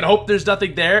clicking and hope there's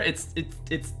nothing there, it's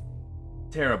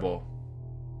terrible.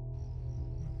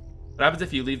 What happens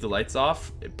if you leave the lights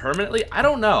off permanently? I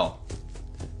don't know.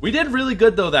 We did really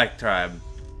good though that time.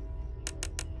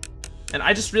 And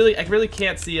I really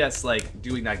can't see us like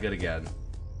doing that good again.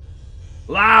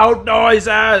 Loud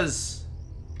noises!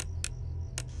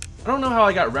 I don't know how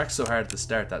I got wrecked so hard at the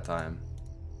start that time.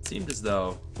 It seemed as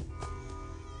though...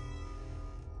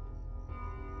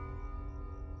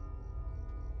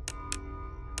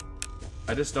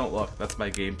 I just don't look. That's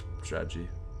my game strategy.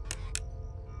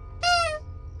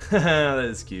 That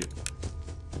is cute.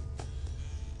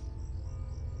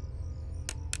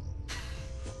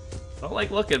 Don't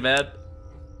like looking, man.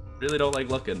 Really don't like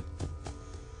looking.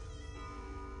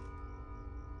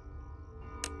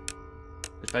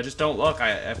 If I just don't look,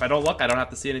 if I don't look, I don't have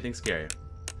to see anything scary.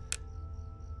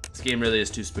 This game really is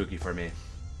too spooky for me.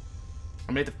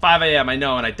 I made it to 5 a.m. I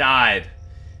know, and I died.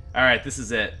 All right, this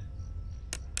is it.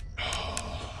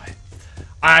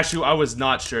 I was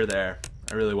not sure there.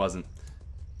 I really wasn't.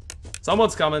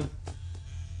 Someone's coming.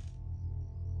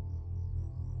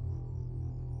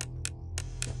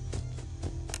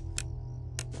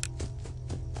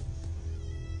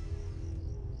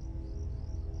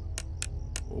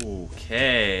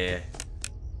 Okay.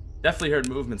 Definitely heard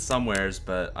movement somewheres,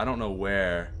 but I don't know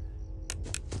where.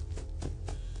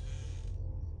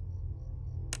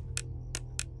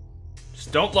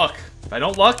 Just don't look. If I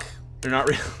don't look, they're not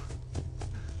real.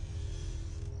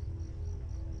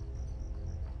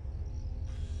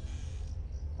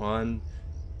 One,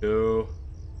 2,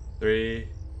 3,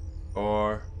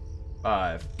 4,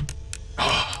 5.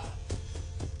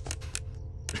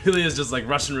 It really is just like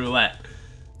Russian roulette.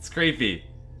 It's creepy.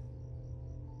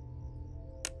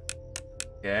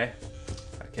 Okay.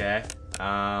 Okay.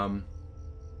 I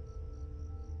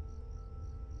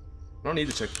don't need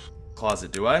to check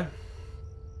closet, do I?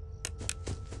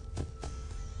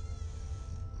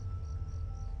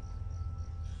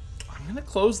 I'm gonna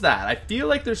close that. I feel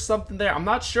like there's something there. I'm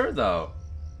not sure though.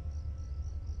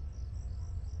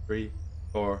 3,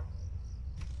 4.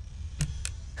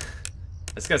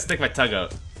 I just gotta stick my tongue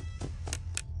out.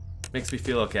 Makes me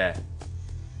feel okay.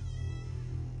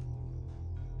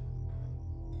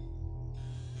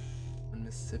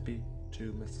 Mississippi,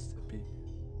 2 Mississippi.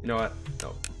 You know what?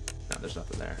 No, there's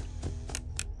nothing there.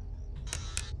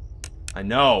 I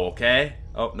know, okay?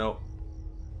 Oh, no.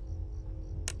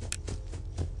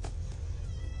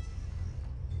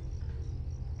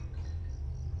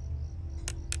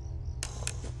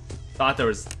 Thought there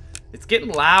was... It's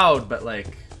getting loud, but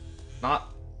like, not...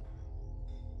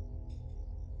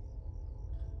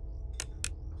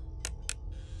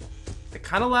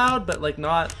 Kind of loud, but like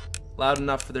not loud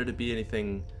enough for there to be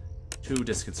anything too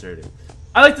disconcerting.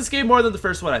 I like this game more than the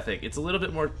first one, I think. It's a little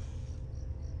bit more...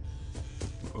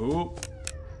 Ooh.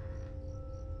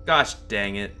 Gosh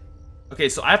dang it. Okay,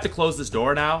 so I have to close this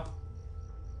door now.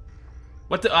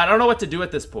 I don't know what to do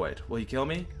at this point. Will he kill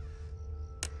me?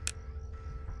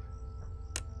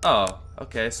 Oh,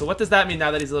 okay. So what does that mean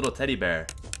now that he's a little teddy bear?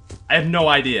 I have no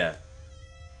idea.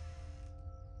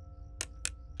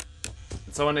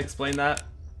 Can someone explain that?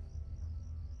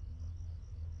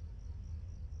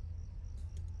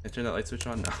 Can I turn that light switch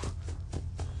on? No.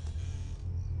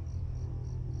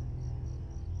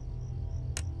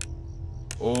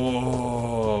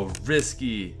 Oh,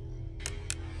 risky.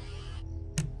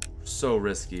 So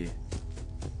risky.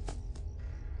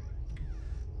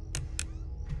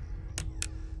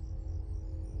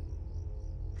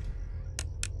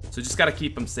 So just gotta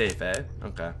keep him safe, eh?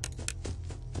 Okay.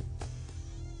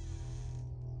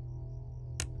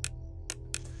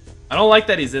 I don't like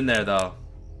that he's in there, though.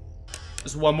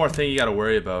 Just one more thing you gotta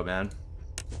worry about, man.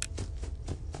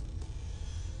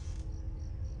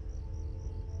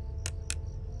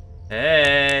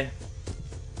 Hey.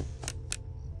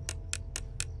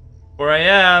 4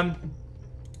 a.m.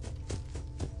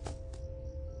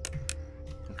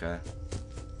 Okay.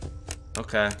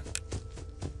 Okay.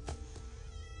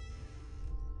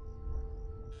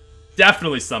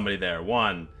 Definitely somebody there.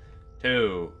 1,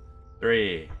 2,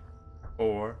 3,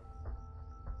 4.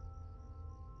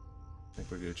 I think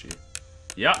we're Gucci.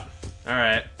 Yep.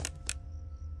 Alright.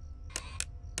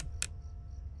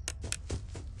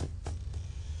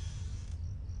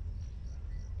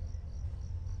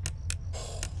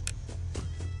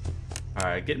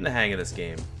 Alright, getting the hang of this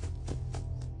game.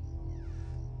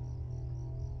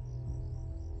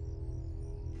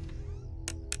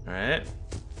 Alright.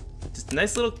 Just a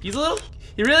nice little,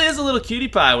 he really is a little cutie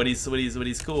pie when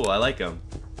he's cool. I like him.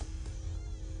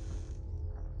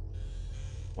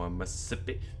 1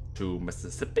 Mississippi, 2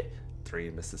 Mississippi,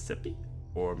 3 Mississippi,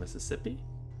 4 Mississippi,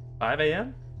 5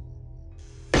 a.m.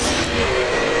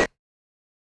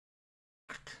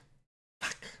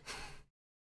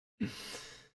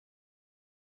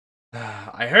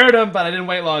 I heard him, but I didn't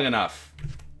wait long enough.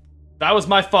 That was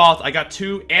my fault. I got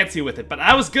too antsy with it, but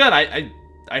I was good. I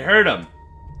heard him.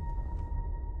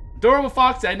 Adorable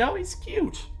Foxy, I know he's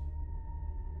cute.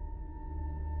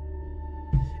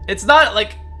 It's not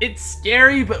like, it's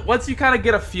scary, but once you kind of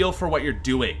get a feel for what you're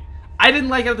doing. I didn't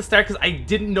like it at the start because I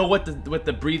didn't know what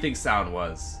the breathing sound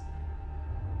was.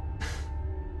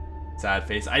 Sad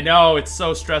face. I know, it's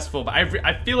so stressful, but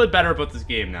I feel it better about this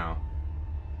game now.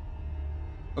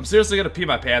 I'm seriously gonna pee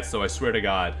my pants though, I swear to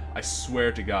God. I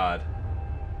swear to God.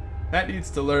 That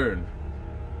needs to learn.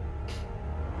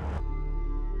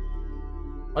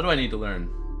 What do I need to learn?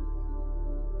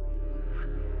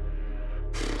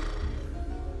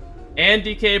 And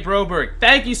DK Broberg,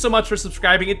 thank you so much for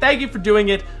subscribing, and thank you for doing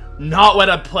it not when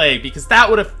I'm playing, because that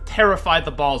would have terrified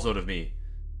the balls out of me.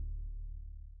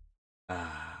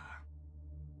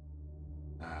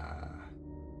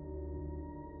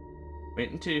 Wait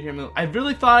until you hear me. I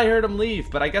really thought I heard him leave,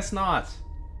 but I guess not.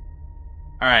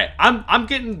 Alright, I'm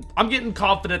getting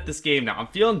confident this game now. I'm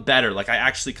feeling better, like I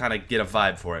actually kind of get a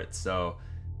vibe for it, so.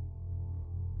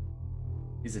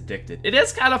 He's addicted. It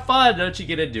is kind of fun, don't you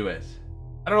get into it?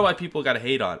 I don't know why people gotta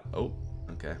hate on. Oh,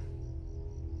 okay.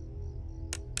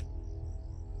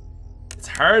 It's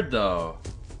hard though.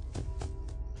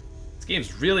 This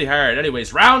game's really hard.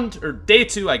 Anyways, day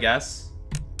 2, I guess.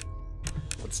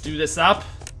 Let's do this up.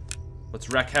 Let's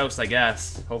wreck house, I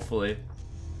guess. Hopefully.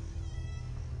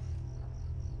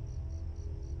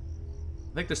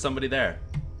 I think there's somebody there.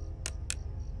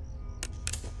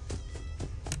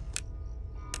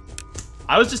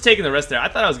 I was just taking the risk there. I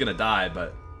thought I was gonna die,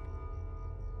 but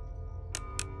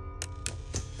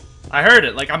I heard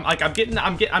it. I'm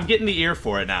getting the ear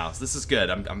for it now. So this is good.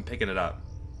 I'm picking it up.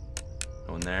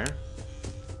 Go in there.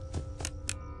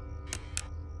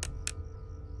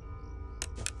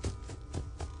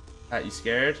 Pat, you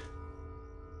scared?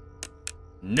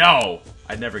 No!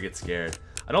 I'd never get scared.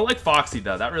 I don't like Foxy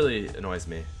though. That really annoys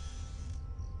me.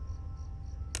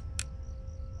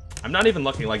 I'm not even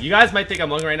looking. Like, you guys might think I'm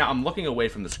looking right now. I'm looking away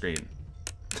from the screen.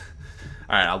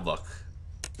 Alright, I'll look.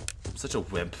 I'm such a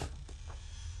wimp.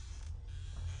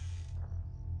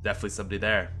 Definitely somebody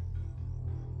there.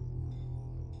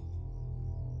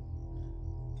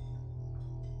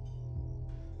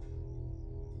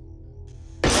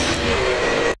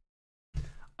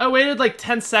 I waited like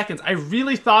 10 seconds. I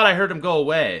really thought I heard him go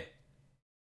away.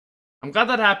 I'm glad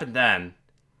that happened then.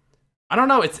 I don't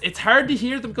know. It's hard to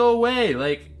hear them go away.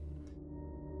 Like,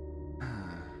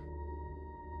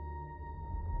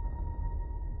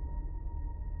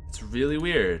 it's really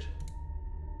weird.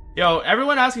 Yo,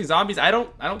 everyone asking zombies. I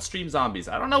don't stream zombies.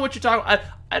 I don't know what you're talking about.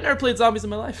 I never played zombies in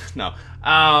my life. No.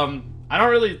 I don't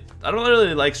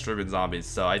really like streaming zombies.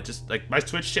 So I just like my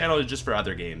Twitch channel is just for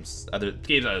other games other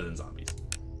than zombies.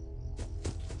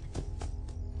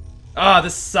 Ah,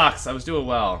 this sucks. I was doing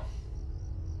well.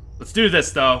 Let's do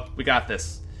this though. We got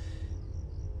this.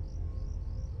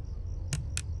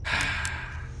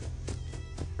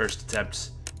 First attempt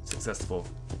successful.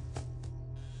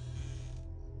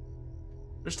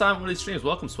 First time on one of these streams.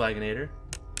 Welcome, Swaginator.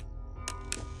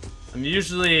 I'm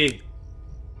usually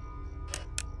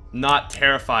not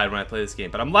terrified when I play this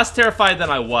game, but I'm less terrified than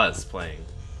I was playing.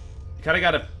 You kind of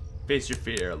gotta face your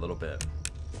fear a little bit.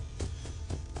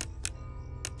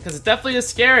 Because it definitely is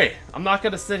scary. I'm not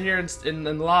gonna sit here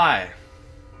and lie.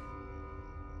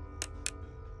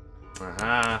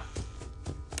 Aha.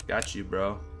 Got you,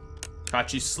 bro.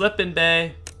 Caught you slipping,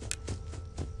 bae.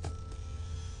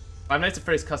 Five Nights at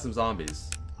Freddy's custom zombies.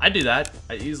 I do that.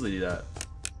 I easily do that.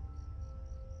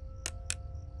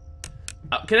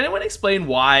 Can anyone explain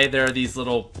why there are these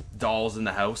little dolls in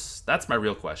the house? That's my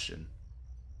real question.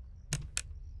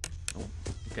 Oh,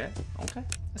 okay, okay.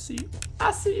 I see you.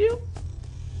 I see you.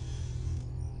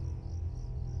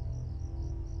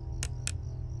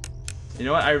 You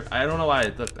know what? I don't know why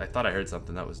I thought I heard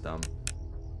something. That was dumb.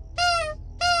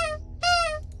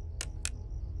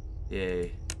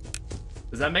 Yay.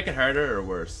 Does that make it harder or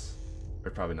worse?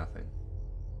 Or probably nothing.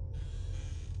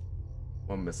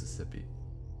 One Mississippi.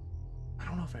 I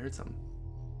don't know if I heard something.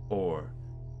 4,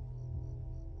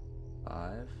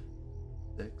 5,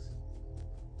 6.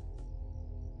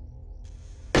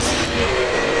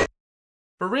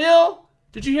 For real?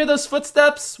 Did you hear those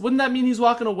footsteps? Wouldn't that mean he's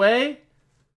walking away?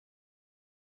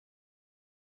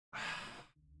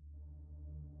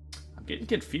 I'm getting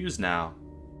confused now.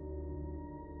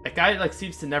 That guy like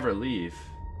seems to never leave.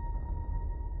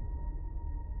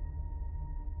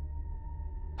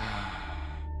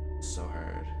 So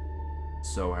hard.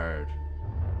 So hard.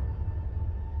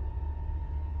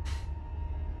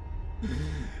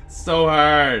 So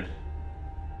hard.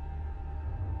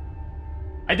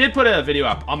 I did put a video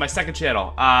up on my second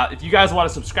channel. If you guys want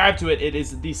to subscribe to it, it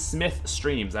is the Smith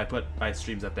Streams. I put my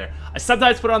streams up there. I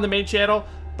sometimes put it on the main channel,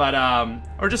 but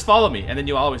or just follow me, and then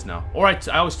you'll always know. Or I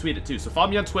always tweet it too. So follow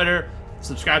me on Twitter,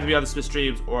 subscribe to me on the Smith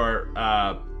Streams, or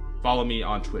follow me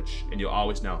on Twitch, and you'll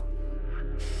always know.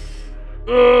 I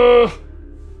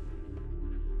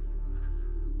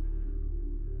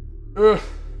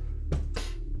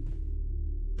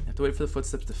have to wait for the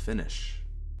footsteps to finish.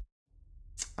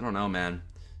 I don't know, man.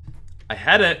 I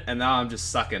had it, and now I'm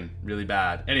just sucking really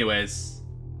bad. Anyways,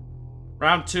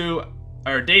 round 2,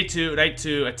 or day 2, night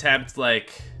 2, attempt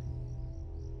like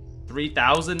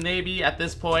 3,000 maybe at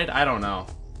this point. I don't know.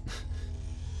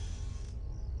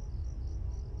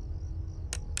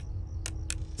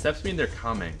 Steps mean they're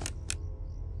coming.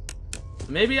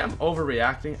 Maybe I'm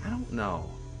overreacting. I don't know.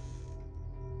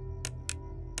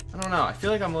 I don't know. I feel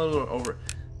like I'm a little over.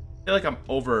 I feel like I'm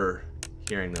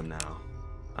overhearing them now.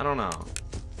 I don't know.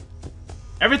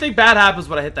 Everything bad happens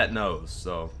when I hit that nose,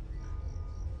 so.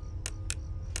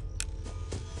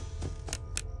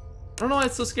 I don't know why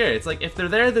it's so scary. It's like if they're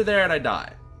there, and I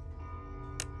die.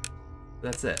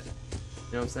 That's it.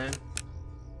 You know what I'm saying?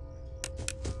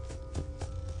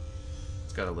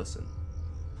 Just gotta listen.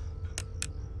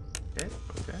 Okay,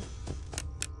 okay.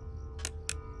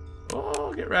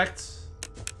 Oh, get wrecked.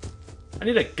 I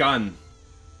need a gun.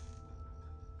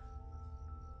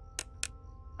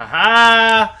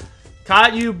 Aha!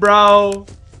 Caught you, bro.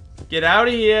 Get out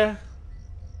of here.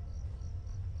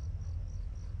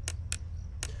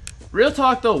 Real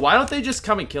talk, though, why don't they just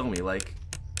come and kill me? Like,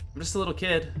 I'm just a little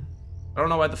kid. I don't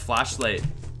know why the flashlight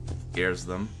scares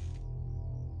them.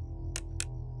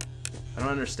 I don't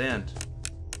understand.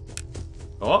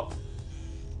 Oh!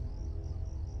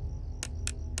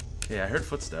 Okay, I heard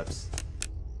footsteps.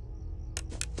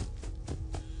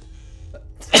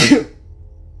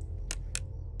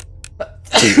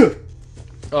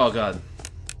 Oh god.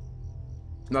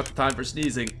 Not the time for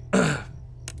sneezing.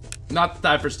 Not the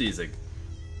time for sneezing.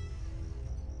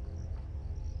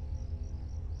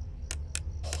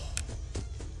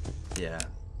 Yeah.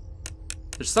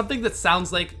 There's something that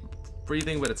sounds like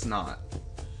breathing, but it's not.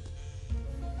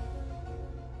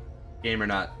 Game or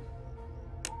not.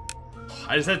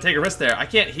 I just had to take a risk there. I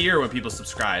can't hear when people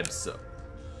subscribe, so.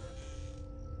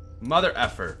 Mother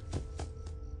effer.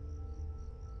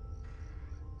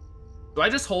 Do I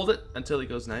just hold it until he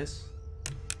goes nice?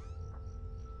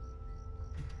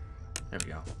 There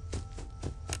we go.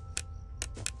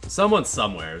 Someone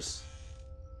somewheres.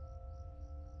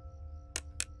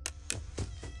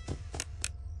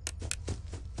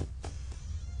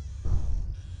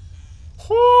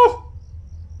 Whew.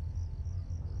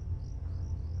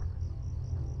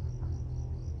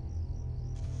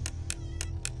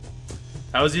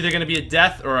 That was either going to be a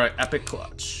death or an epic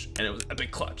clutch. And it was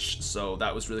epic clutch. So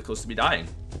that was really close to me dying.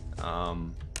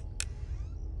 Go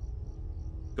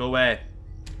away.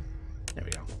 There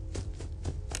we go.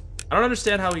 I don't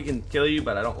understand how he can kill you,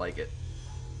 but I don't like it.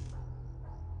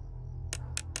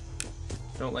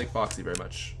 I don't like Foxy very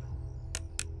much.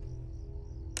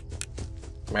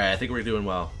 Alright, I think we're doing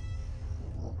well.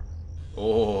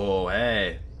 Oh,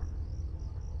 hey.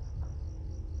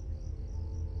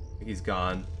 I think he's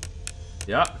gone.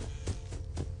 Yep.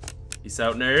 Peace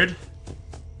out, nerd.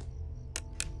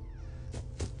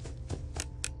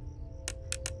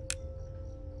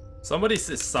 Somebody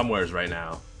sits somewheres right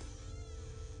now.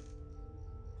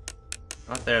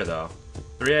 Not there, though.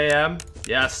 3 a.m.?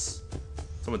 Yes.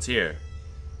 Someone's here.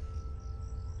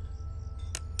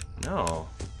 No.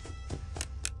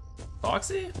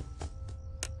 Foxy?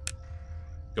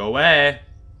 Go away.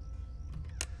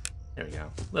 There we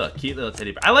go. Little cute little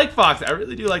teddy bear. I like Foxy. I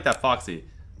really do like that Foxy.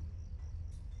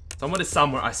 Someone is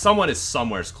somewhere. Someone is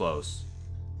somewhere's close.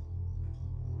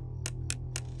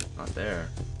 Not there.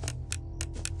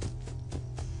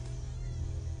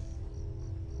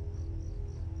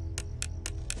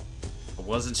 I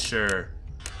wasn't sure.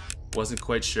 Wasn't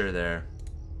quite sure there.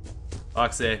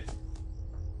 Foxy.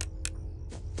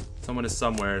 Someone is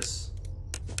somewheres.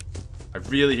 I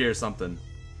really hear something.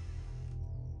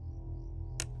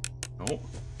 Oh.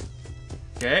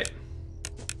 Okay.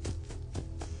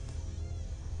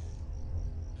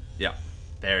 Yeah.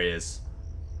 There he is.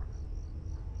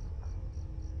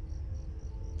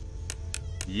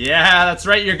 Yeah, that's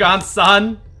right, you're gone,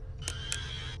 son.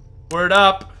 Word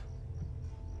up.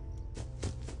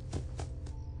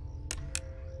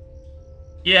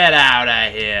 Get out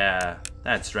of here.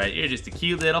 That's right, you're just a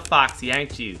cute little foxy,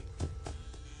 ain't you?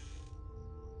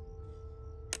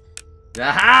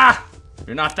 Aha!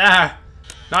 You're not there.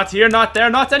 Not here, not there,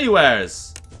 not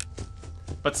anywheres.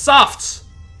 But soft.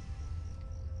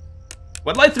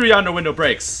 What light through yonder window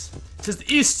breaks? 'Tis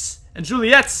the east, and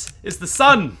Juliet's is the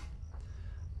sun.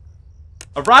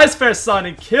 Arise, fair sun,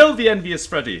 and kill the envious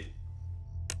Freddy.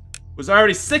 Was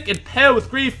already sick and pale with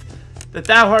grief that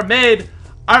thou, her maid,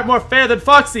 art more fair than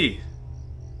Foxy.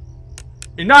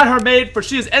 Be not her maid, for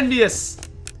she is envious.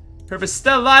 Her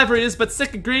vestel livery is but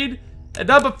sick and green, and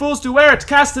none but fools do wear it.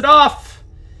 Cast it off.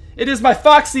 It is my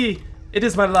Foxy. It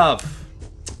is my love.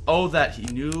 Oh, that he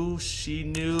knew, she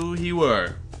knew he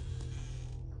were.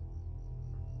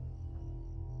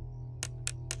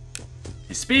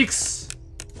 He speaks,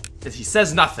 yet he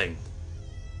says nothing.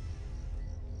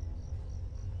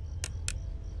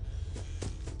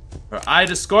 Her eye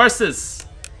discourses.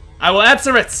 I will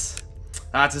answer it.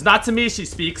 'Tis not to me she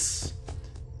speaks.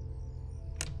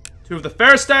 Two of the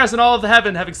fairest stars in all of the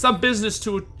heaven, having some business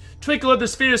to twinkle in the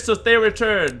spheres till they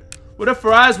return. What if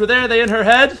her eyes were there, they in her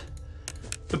head?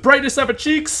 The brightness of her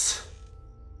cheeks.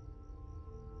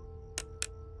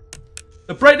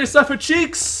 The brightness of her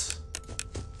cheeks.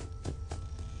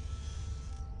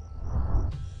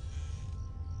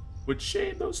 Would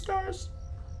shade those stars.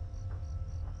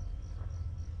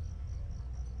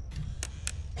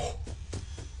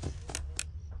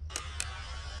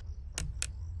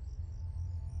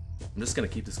 I'm just gonna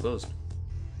keep this closed.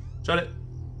 Shut it.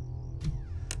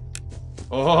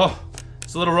 Oh,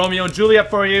 it's a little Romeo and Juliet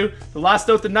for you. The last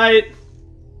oath of night.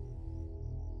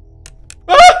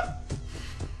 Ah!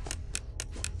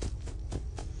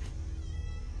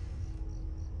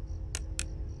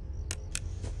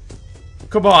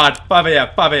 Come on, 5 a.m.,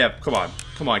 5 a.m.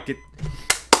 Come on, get.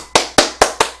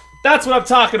 That's what I'm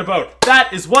talking about.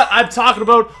 That is what I'm talking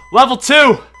about. Level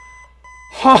 2.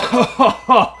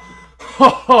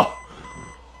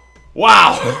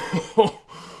 Wow.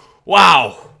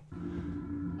 Wow.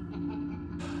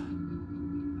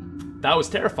 That was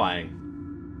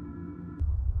terrifying.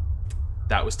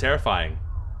 That was terrifying.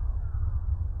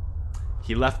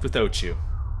 He left without you.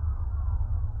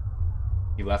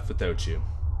 He left without you.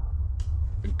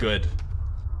 Good.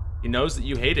 He knows that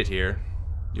you hate it here.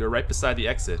 You're right beside the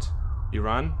exit. You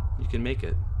run, you can make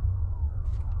it.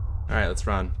 Alright, let's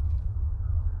run.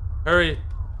 Hurry,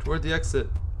 toward the exit.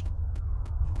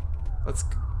 Let's...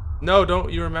 No,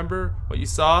 don't you remember what you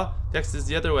saw? The exit is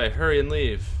the other way. Hurry and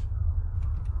leave.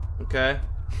 Okay.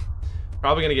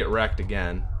 Probably gonna get wrecked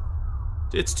again.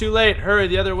 It's too late. Hurry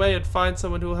the other way and find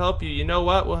someone who will help you. You know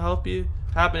what will help you?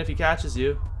 Happen if he catches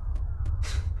you.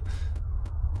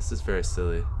 This is very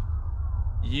silly.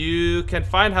 You can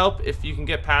find help if you can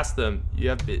get past them. You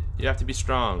have to be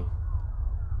strong.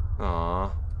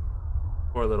 Aww.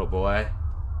 Poor little boy.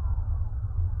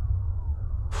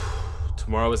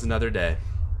 Tomorrow is another day.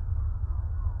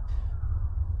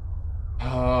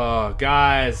 Oh,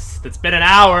 guys. It's been an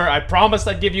hour. I promised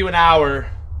I'd give you an hour.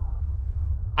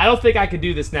 I don't think I could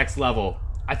do this next level.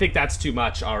 I think that's too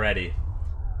much already.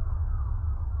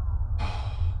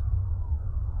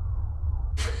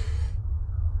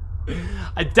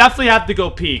 I definitely have to go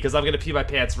pee, because I'm going to pee my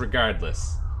pants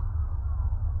regardless.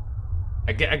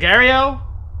 Agario?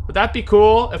 Would that be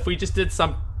cool if we just did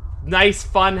some nice,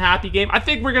 fun, happy game? I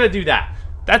think we're going to do that.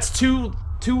 That's two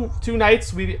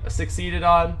nights we succeeded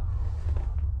on.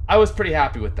 I was pretty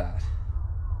happy with that.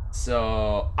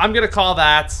 So, I'm going to call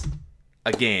that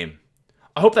a game.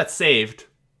 I hope that's saved.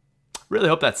 Really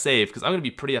hope that's saved, because I'm going to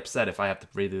be pretty upset if I have to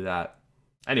redo that.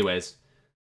 Anyways.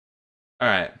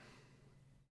 Alright.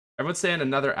 Everyone's saying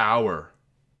another hour.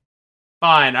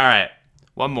 Fine, alright.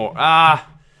 One more.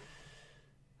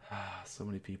 So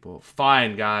many people.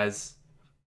 Fine, guys.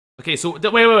 Okay, so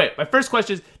wait. My first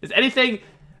question is, does anything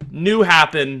new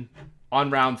happen on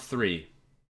round 3?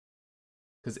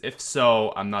 Because if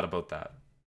so, I'm not about that.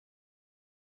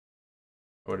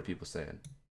 What are people saying?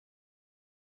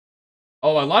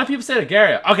 Oh, a lot of people say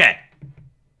Agario. Okay.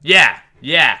 Yeah.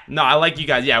 No, I like you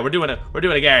guys. Yeah, we're doing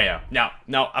Agario. No.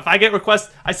 If I get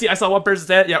requests, I saw one person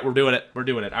say it. Yeah, we're doing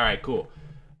it. All right, cool.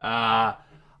 I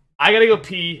gotta go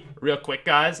pee real quick,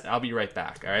 guys. I'll be right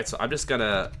back. All right, so I'm just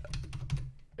gonna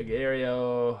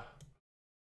Agario,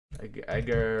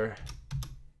 Agar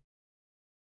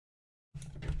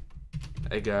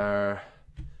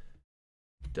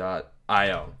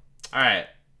 .io. All right,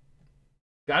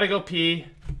 gotta go pee.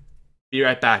 Be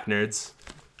right back, nerds.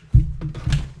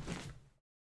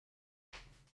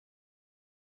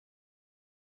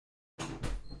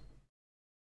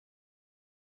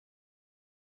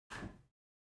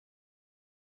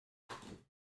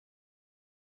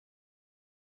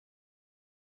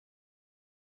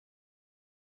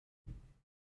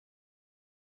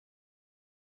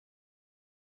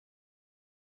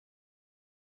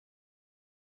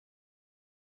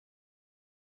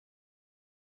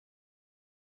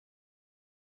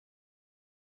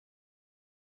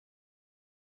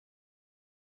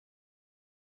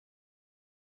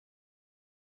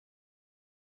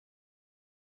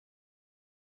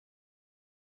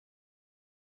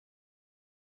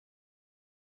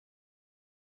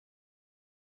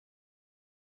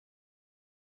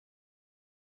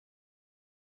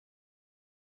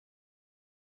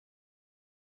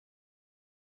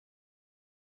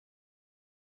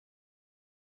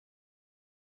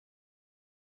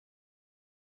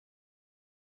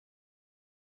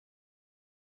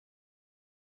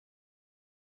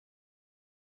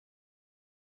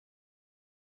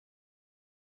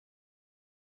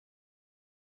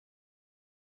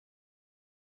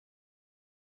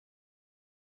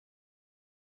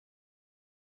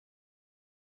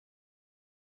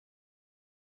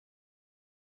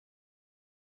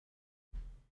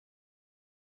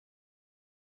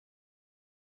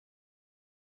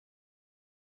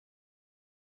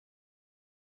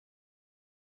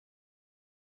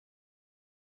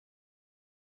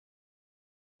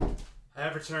 I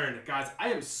have returned. Guys,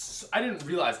 I didn't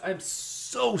realize I'm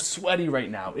so sweaty right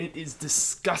now. It is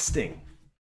disgusting.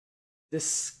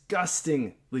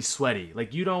 Disgustingly sweaty.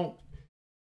 Like you don't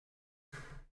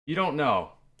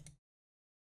know.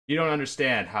 You don't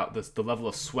understand how the level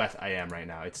of sweat I am right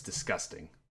now. It's disgusting.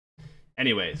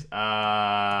 Anyways,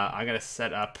 I'm gonna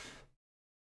set up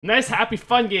nice, happy,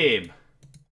 fun game.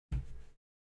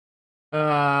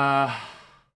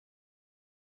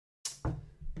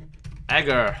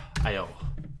 Agario.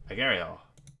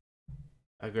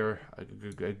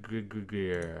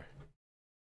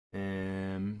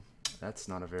 That's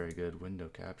not a very good window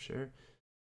capture.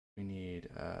 We need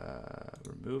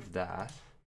remove that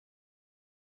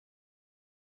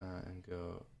and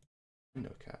go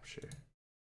window capture.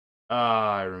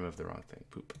 I removed the wrong thing.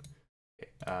 Poop.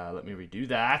 Okay, let me redo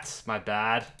that. My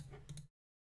bad.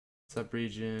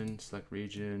 Subregion, select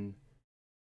region.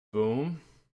 Boom.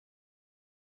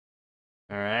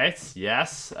 All right.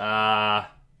 Yes.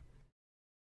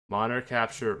 Monitor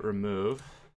capture, remove.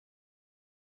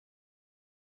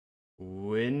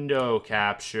 Window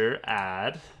capture,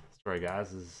 add. Sorry,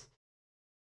 guys. This is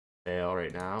fail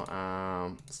right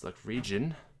now. Select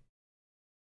region.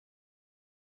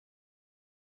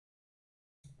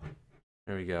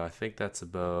 There we go. I think that's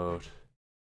about.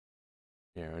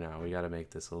 Here now. We got to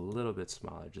make this a little bit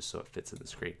smaller just so it fits in the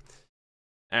screen.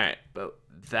 All right, but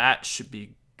that should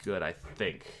be good, I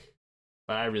think.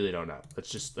 But I really don't know. Let's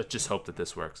just hope that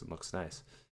this works and looks nice.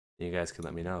 You guys can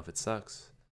let me know if it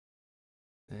sucks.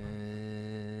 Take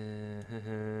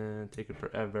it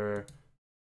forever.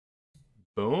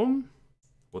 Boom.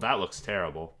 Well, that looks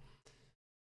terrible.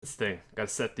 This thing. Gotta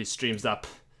set these streams up.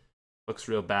 Looks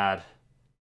real bad.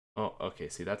 Oh, okay.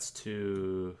 See, that's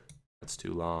too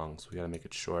long, so we gotta make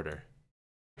it shorter.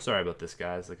 Sorry about this,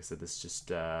 guys. Like I said, this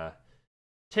just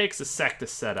takes a sec to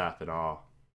set up and all,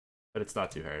 but it's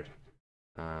not too hard.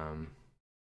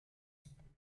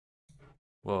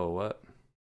 Whoa, what?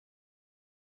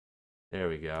 There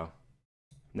we go.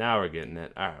 Now we're getting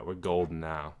it. All right, we're golden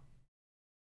now.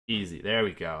 Easy. There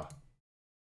we go.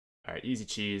 All right, easy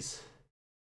cheese.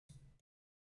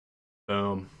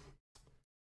 Boom.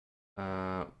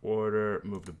 Order,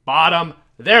 move to bottom.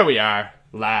 There we are,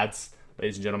 lads,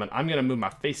 ladies and gentlemen. I'm gonna move my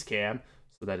face cam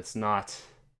so that it's not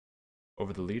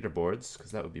over the leaderboards,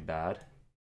 because that would be bad.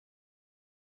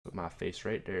 Put my face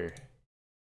right there.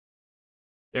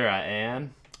 There I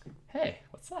am. Hey,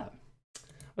 what's up?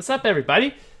 What's up,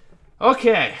 everybody?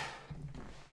 Okay.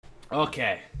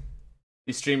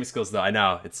 These streaming skills, though, I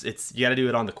know. It's you gotta do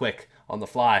it on the quick, on the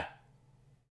fly.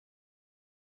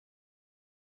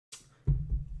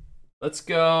 Let's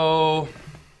go...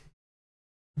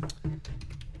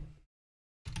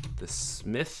 The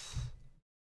Smith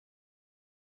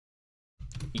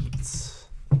Eats.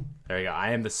 There you go.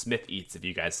 I am the Smith Eats, if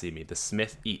you guys see me. The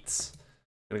Smith Eats.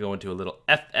 I'm gonna go into a little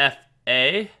FFA.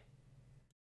 We're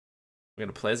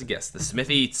gonna play as a guest. The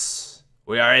Smith Eats.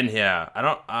 We are in here.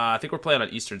 I think we're playing on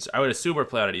Eastern. I would assume we're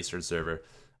playing on an Eastern server.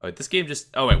 Oh, wait, this game just...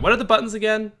 Oh, wait. What are the buttons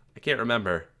again? I can't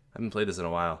remember. I haven't played this in a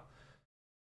while.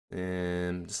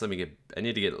 Just let me get... I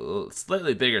need to get a little,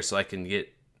 slightly bigger so I can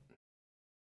get...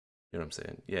 You know what I'm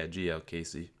saying? Yeah, GL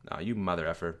Casey. Aw, you mother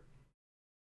effer.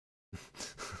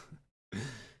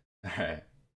 Alright.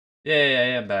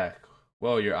 Yeah, I'm back.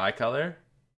 Whoa, your eye color?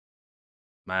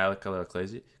 My eye color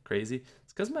crazy?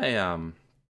 It's because my,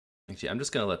 Actually, I'm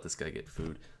just gonna let this guy get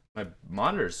food. My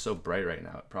monitor is so bright right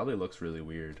now. It probably looks really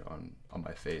weird on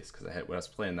my face because when I was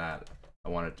playing that, I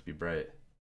wanted it to be bright,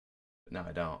 but now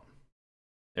I don't.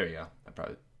 There you go. I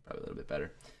probably a little bit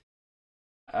better.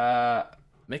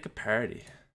 Make a party.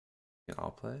 You can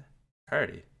all play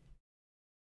party.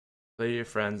 Play your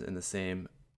friends in the same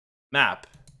map.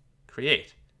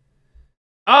 Create.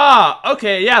 Ah,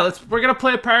 okay, yeah. We're gonna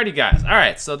play a party, guys. All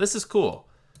right, so this is cool.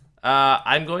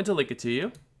 I'm going to link it to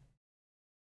you.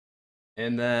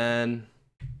 And then,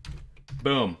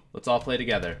 boom, let's all play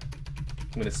together.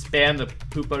 I'm gonna spam the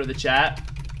poop out of the chat.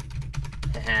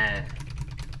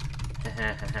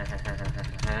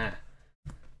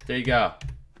 There you go.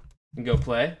 You can go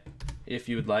play if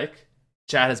you would like.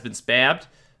 Chat has been spammed.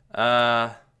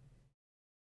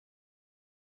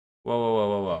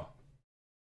 Whoa.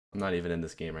 I'm not even in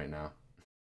this game right now.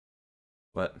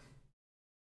 What?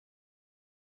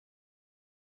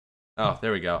 Oh,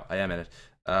 there we go. I am in it.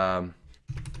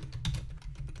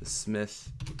 The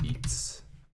Smith Eats.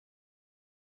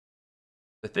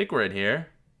 I think we're in here.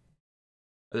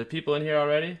 Are there people in here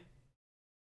already?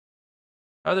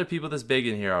 Are there people this big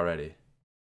in here already?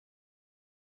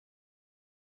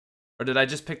 Or did I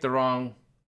just pick the wrong...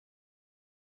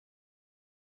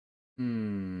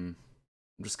 I'm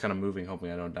just kind of moving, hoping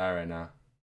I don't die right now.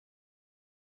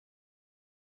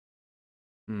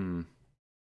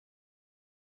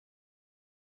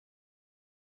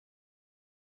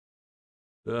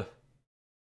 Ugh.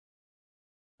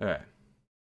 Alright.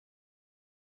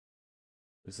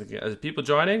 Are there people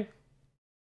joining?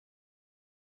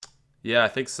 Yeah, I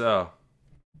think so.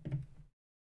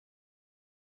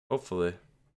 Hopefully.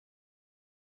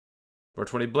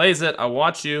 420 blaze it. I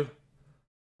want you.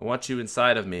 I want you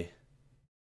inside of me.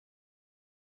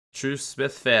 True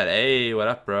Smith fan. Hey, what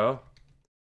up, bro?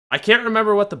 I can't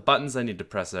remember what the buttons I need to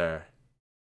press are.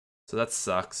 So that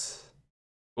sucks.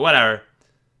 But whatever.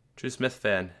 True Smith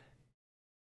fan.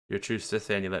 You're a true Smith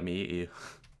fan, you let me eat you.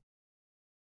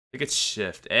 I think it's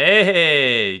shift.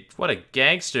 Hey, what a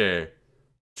gangster.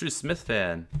 True Smith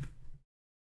fan.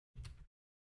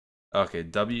 Okay,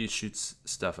 W shoots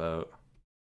stuff out.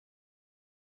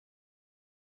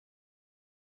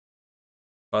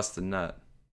 Bust a nut.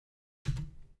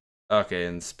 Okay,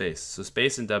 and space. So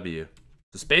space and W.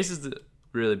 So space is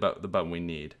really the button we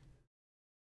need.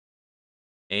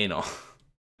 Anal.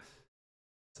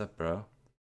 What's up, bro?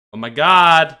 Oh my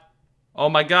god! Oh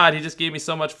my god, he just gave me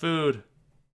so much food.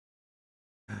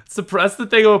 That's the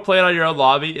thing about playing on your own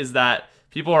lobby, is that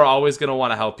people are always going to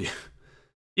want to help you.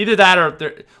 Either that or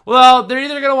they're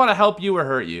either going to want to help you or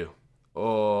hurt you.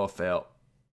 Oh, fail.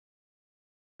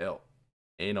 Fail.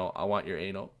 Anal. I want your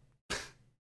anal.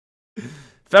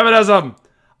 Feminism!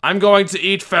 I'm going to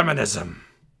eat feminism.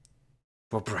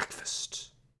 For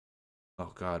breakfast.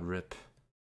 Oh god, rip.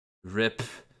 Rip.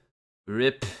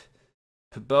 Rip.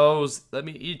 Pabos, let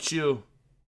me eat you.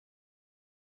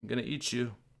 I'm gonna eat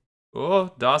you.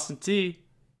 Oh, Dawson T.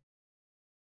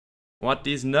 Want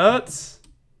these nuts?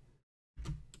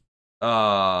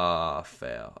 Ah,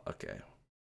 fail. Okay.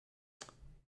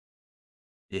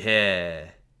 Yeah.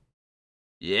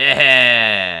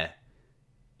 Yeah.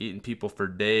 Eating people for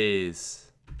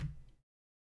days.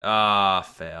 Ah,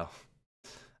 fail.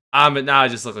 But now I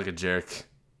just look like a jerk.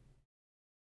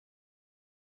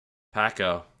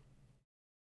 Paco.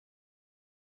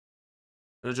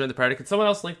 Gonna join the party. Can someone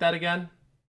else link that again?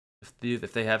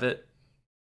 If they have it.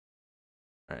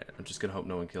 Alright, I'm just gonna hope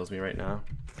no one kills me right now.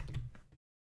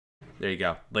 There you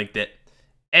go. Linked it.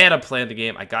 And I'm playing the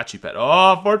game. I got you, pet.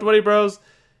 Oh, 420 bros.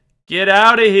 Get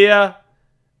out of here.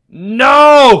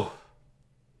 No!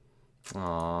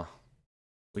 Aw.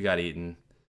 We got eaten.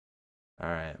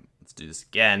 Alright, let's do this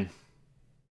again.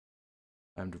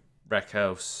 Time to wreck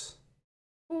house.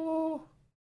 Oh.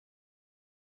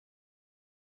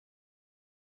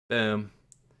 Boom.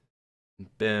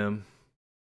 Boom.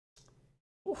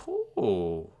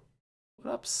 Ooh.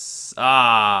 What up?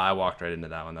 Ah, I walked right into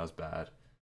that one. That was bad.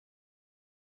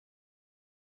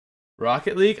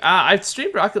 Rocket League? I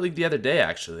streamed Rocket League the other day,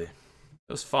 actually. It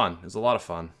was fun. It was a lot of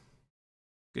fun.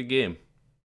 Good game.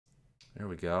 There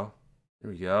we go.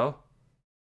 There we go.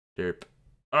 Derp.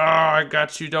 Oh, I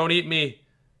got you. Don't eat me.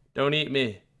 Don't eat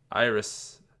me.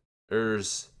 Iris.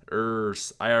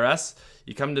 IRS?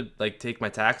 You come to, like, take my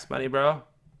tax money, bro?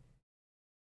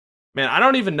 Man, I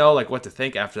don't even know, like, what to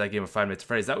think after that game of Five Nights at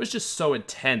Freddy's. That was just so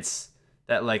intense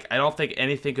that, like, I don't think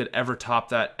anything could ever top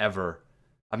that, ever.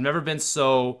 I've never been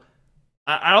so...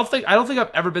 I don't think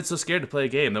I've ever been so scared to play a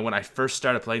game than when I first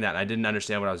started playing that and I didn't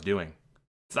understand what I was doing.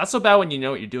 It's not so bad when you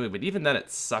know what you're doing, but even then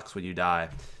it sucks when you die.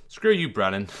 Screw you,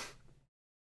 Brennan.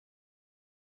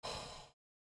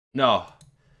 No.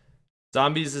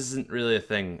 Zombies isn't really a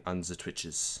thing on the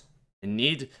Twitches. I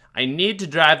need to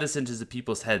drive this into the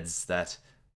people's heads that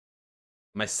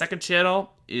my second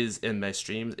channel is in my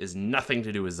streams is nothing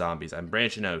to do with zombies. I'm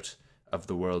branching out of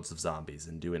the worlds of zombies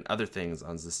and doing other things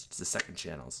on the second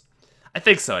channels. I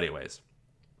think so, anyways.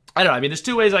 I don't know. I mean, there's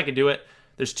two ways I could do it.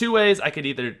 There's two ways I could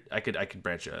either I could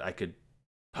branch out. I could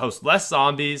post less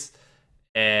zombies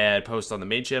and post on the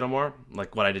main channel more,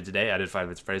 like what I did today. I did 5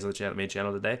 Nights at Freddy's on the main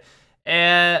channel today,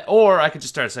 or I could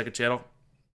just start a second channel.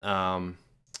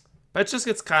 But it just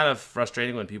gets kind of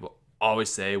frustrating when people always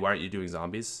say, "Why aren't you doing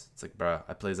zombies?" It's like, bro,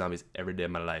 I play zombies every day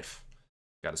of my life.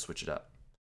 Got to switch it up.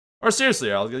 Or seriously,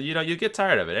 you get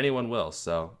tired of it. Anyone will.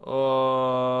 So,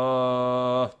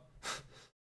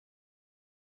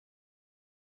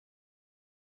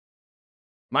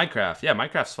 Minecraft. Yeah,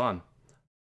 Minecraft's fun.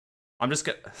 I'm just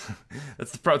gonna...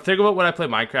 That's the thing about when I play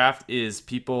Minecraft is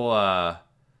people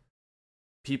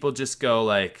just go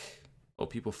like, oh,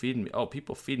 people feeding me. Oh,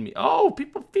 people feeding me. Oh,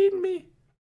 people feeding me.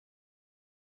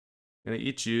 Gonna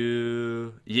eat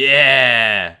you.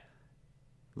 Yeah!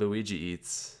 Luigi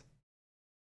eats.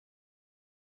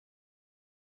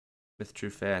 Myth True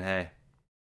Fan, hey.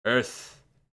 Earth,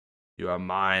 you are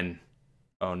mine.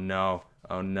 Oh no.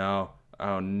 Oh no.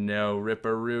 Oh no,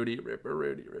 Ripper Rudy, Ripper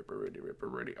Rudy, Ripper Rudy, Ripper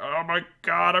Rudy. Oh my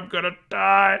god, I'm gonna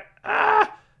die.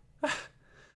 Ah!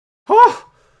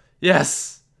 Oh!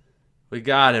 Yes! We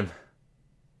got him.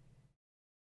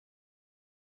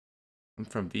 I'm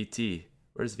from VT.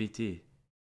 Where's VT?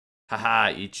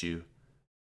 Haha, eat you.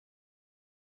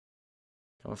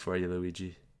 Coming for you,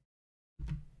 Luigi.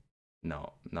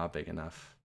 No, not big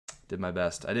enough. Did my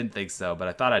best. I didn't think so, but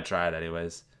I thought I'd try it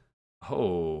anyways.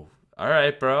 Oh,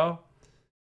 alright, bro.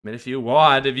 I mean, if you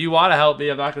want to help me,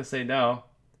 I'm not going to say no.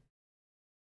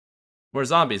 More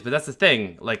zombies, but that's the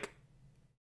thing. Like,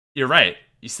 you're right.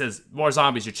 He says, more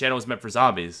zombies. Your channel was meant for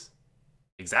zombies.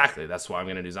 Exactly. That's why I'm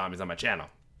going to do zombies on my channel.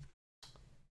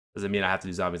 Doesn't mean I have to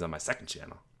do zombies on my second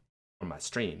channel. Or my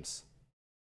streams.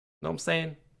 Know what I'm saying?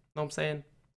 Know what I'm saying?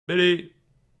 Biddy.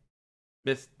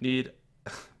 Myth need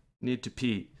to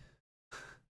pee.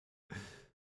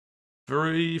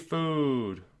 Free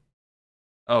food.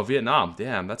 Oh, Vietnam.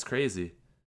 Damn, that's crazy.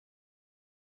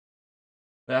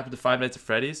 What happened to 5 Nights at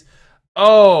Freddy's?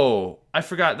 Oh, I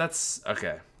forgot. That's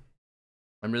okay.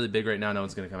 I'm really big right now. No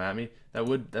one's gonna come at me. That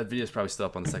video's probably still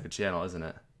up on the second channel, isn't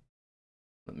it?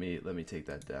 Let me take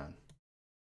that down.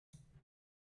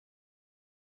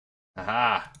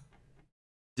 Aha!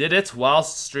 Did it while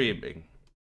streaming.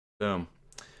 Boom.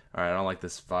 All right, I don't like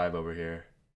this 5 over here.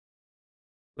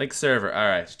 Link server. All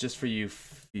right, just for you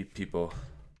people.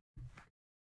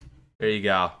 There you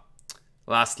go.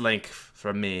 Last link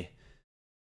from me.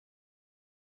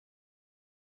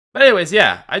 But anyways,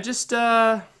 yeah, I just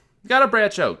gotta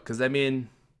branch out because I mean,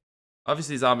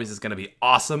 obviously zombies is gonna be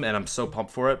awesome, and I'm so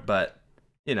pumped for it. But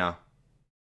you know,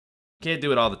 can't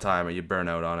do it all the time, or you burn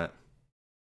out on it.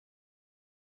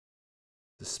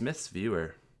 The Smith's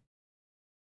viewer.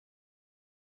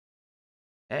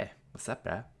 Hey, what's up,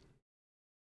 bruh?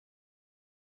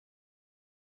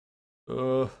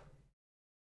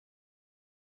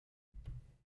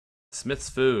 Smith's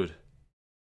food.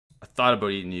 I thought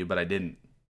about eating you, but I didn't.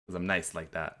 Because I'm nice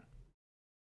like that.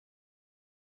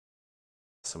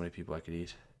 So many people I could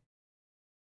eat.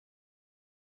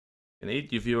 Can I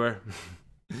eat you, viewer?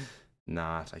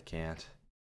 Not, I can't.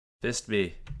 Fist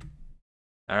me.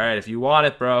 Alright, if you want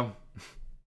it, bro.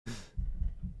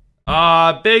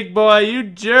 Aw, big boy, you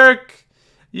jerk!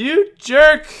 You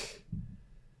jerk!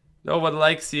 No one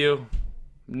likes you.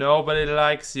 Nobody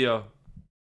likes you.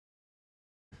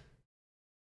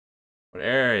 What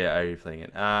area are you playing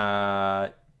in?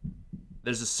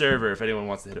 There's a server if anyone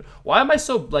wants to hit it. Why am I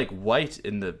so like white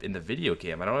in the video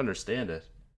cam? I don't understand it.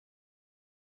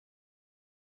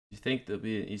 You think there'll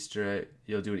be an Easter egg?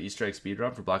 You'll do an Easter egg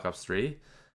speedrun for Black Ops 3?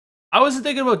 I wasn't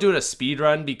thinking about doing a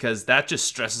speedrun because that just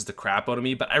stresses the crap out of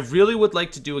me. But I really would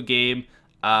like to do a game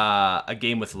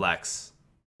with Lex,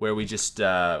 where we just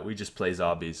play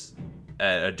zombies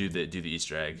and do the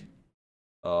Easter egg.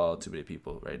 Oh, too many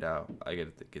people right now. I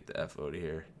gotta get the F out of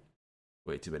here.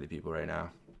 Way too many people right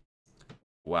now.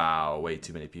 Wow, way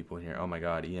too many people in here. Oh my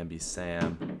god, EMB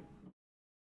Sam. How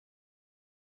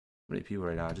many people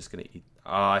right now? I'm just gonna eat.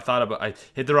 Oh, I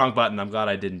hit the wrong button. I'm glad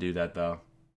I didn't do that though.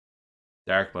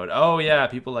 Dark mode. Oh yeah,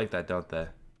 people like that, don't they?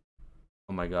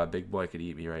 Oh my god, big boy could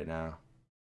eat me right now.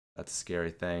 That's a scary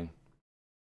thing.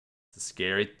 It's a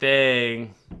scary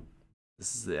thing.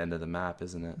 This is the end of the map,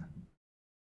 isn't it?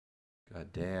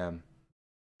 God damn.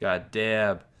 God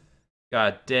damn.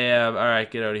 God damn.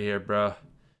 Alright, get out of here, bro.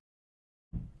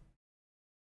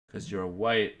 Because you're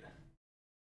white.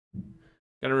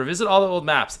 Gonna revisit all the old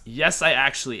maps. Yes, I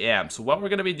actually am. So what we're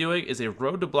gonna be doing is a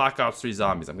Road to Black Ops 3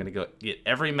 Zombies. I'm gonna go get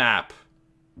every map.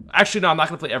 Actually, no, I'm not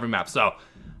gonna play every map. So, I'm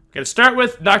gonna start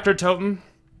with Dr. Totem.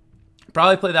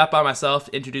 Probably play that by myself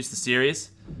to introduce the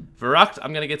series. Verrucht,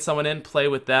 I'm gonna get someone in, play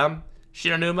with them.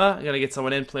 Shinonuma, I'm gonna get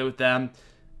someone in, play with them.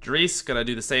 Dries, gonna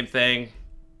do the same thing.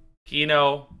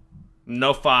 Kino,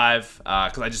 no 5,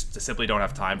 because I just simply don't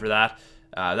have time for that.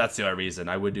 That's the only reason.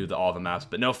 I would do all the maps,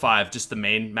 but no 5, just the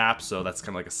main map, so that's kind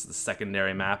of like a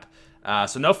secondary map.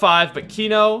 So no 5, but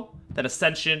Kino, then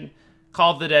Ascension,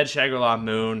 Call of the Dead, Shangri-La,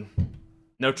 Moon.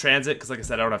 No Transit, because like I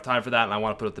said, I don't have time for that, and I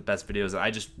want to put up the best videos. And I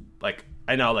just, like,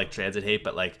 I know, like, Transit hate,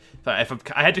 but, like, if I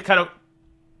had to cut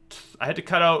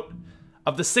out,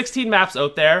 of the 16 maps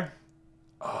out there,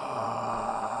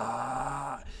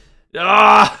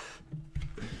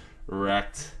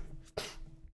 wrecked.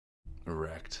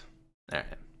 Alright.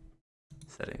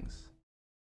 Settings.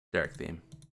 Dark theme.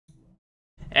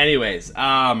 Anyways,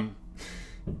 I'm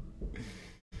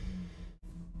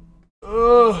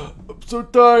so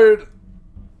tired.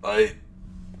 I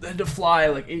had to fly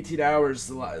like 18 hours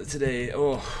today.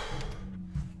 Oh.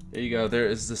 There you go. There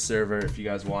is the server if you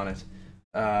guys want it.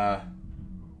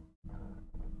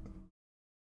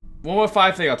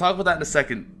 115 thing. I'll talk about that in a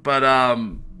second. But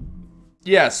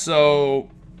yeah, so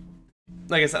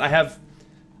like I said,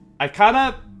 I kind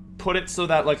of put it so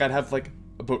that like I'd have like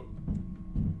about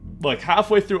like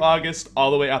halfway through August all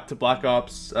the way up to Black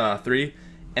Ops 3,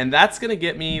 and that's gonna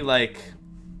get me like,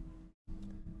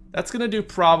 that's gonna do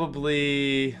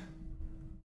probably,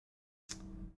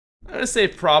 I'm gonna say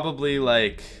probably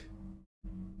like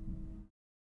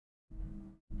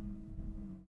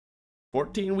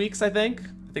 14 weeks, I think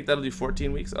that'll do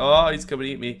 14 weeks. Oh, he's coming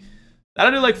to eat me.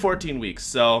 That'll do like 14 weeks.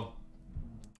 So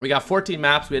we got 14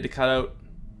 maps we had to cut out.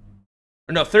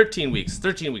 Or no, 13 weeks.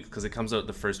 13 weeks because it comes out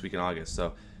the first week in August.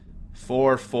 So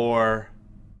 4.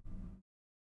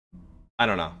 I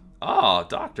don't know. Oh,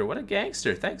 Doctor, what a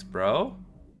gangster. Thanks, bro.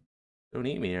 Don't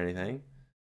eat me or anything.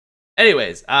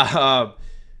 Anyways, so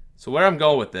where I'm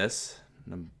going with this,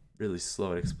 and I'm really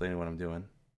slow at explaining what I'm doing.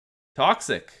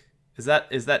 Toxic. Is that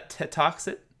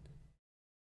toxic?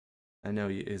 I know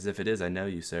you. As if it is, I know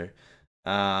you, sir.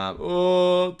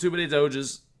 Oh, too many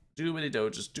doges. Too many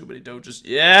doges.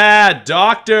 Yeah,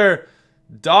 Doctor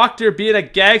being a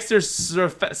gangster,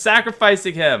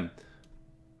 sacrificing him.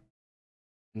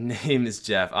 Name is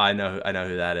Jeff. Oh, I know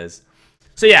who that is.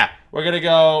 So yeah, we're gonna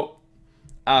go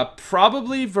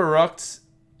probably Verrucht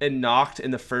and Knocked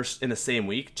in the same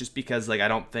week, just because like I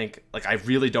don't think, like, I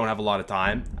really don't have a lot of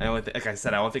time. I only like I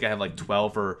said, I don't think I have like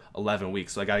 12 or 11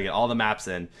 weeks, so I gotta get all the maps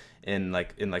in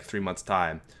like 3 months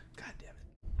time. God damn it,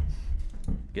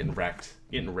 getting wrecked.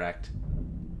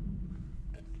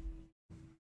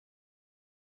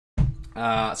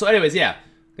 So anyways, yeah,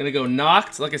 gonna go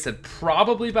Knocked, like I said,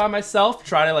 probably by myself,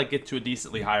 try to like get to a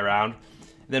decently high round,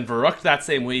 and then Verrucht that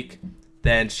same week,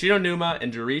 then Shinonuma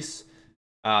and Dries.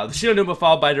 Shinonuma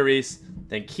followed by Dries,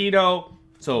 then Kino.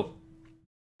 So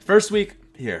first week,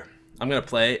 here, I'm gonna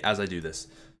play as I do this.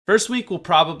 First week will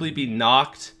probably be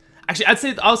Knocked.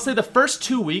 Actually, I'll say the first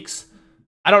 2 weeks,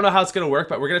 I don't know how it's gonna work,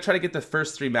 but we're gonna try to get the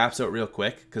first 3 maps out real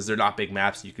quick, because they're not big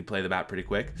maps, you can play the map pretty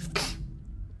quick.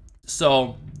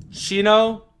 So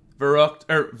Shino, Verrucht,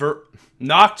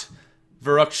 Knocked,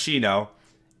 Verrucht, Shino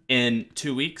in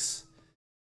 2 weeks,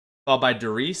 followed by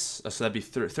Dries. So that'd be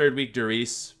third week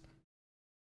Dries.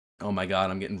 Oh my god,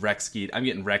 I'm getting wreck skied.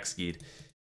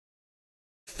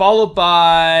 Followed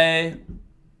by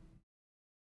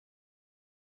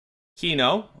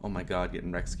Kino. Oh my god,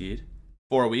 getting wreck skied.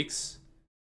 4 weeks.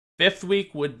 5th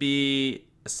week would be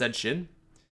Ascension.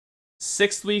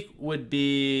 6th week would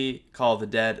be Call of the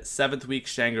Dead. 7th week,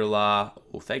 Shangri-La.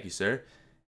 Oh, thank you, sir.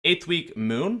 8th week,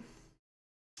 Moon.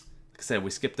 Like I said,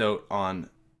 we skipped out on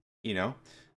you know.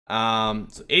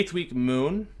 So 8th week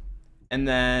Moon, and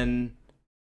then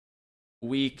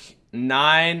week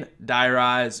 9 Die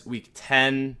Rise, week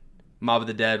 10 Mob of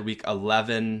the Dead, week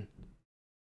 11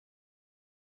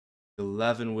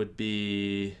 would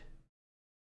be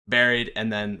Buried,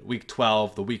 and then week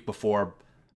 12, the week before,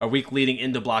 a week leading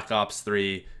into Black Ops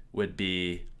 3 would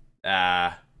be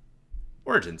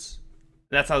Origins.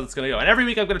 That's how it's gonna go. And every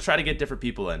week I'm gonna try to get different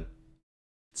people in.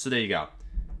 So there you go.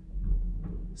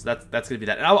 So that's gonna be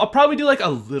that. And I'll probably do like a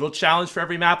little challenge for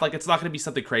every map. Like it's not gonna be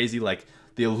something crazy like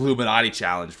the Illuminati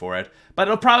challenge for it, but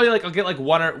it'll probably like I'll get like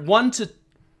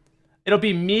it'll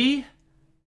be me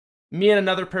and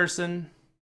another person,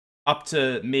 up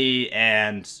to me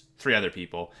and 3 other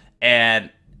people,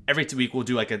 and every 2 weeks we'll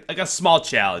do like a small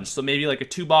challenge. So maybe like a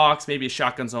 2-box, maybe a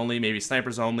shotguns only, maybe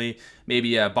snipers only,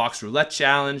 maybe a box roulette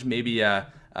challenge, maybe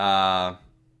a I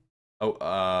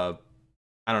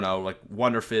don't know, like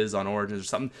Wonder Fizz on Origins or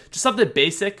something. Just something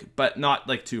basic, but not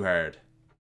like too hard.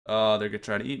 Oh, they're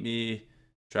trying to eat me.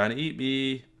 Trying to eat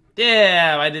me.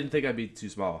 Damn, I didn't think I'd be too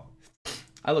small.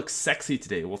 I look sexy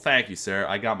today. Well, thank you, sir.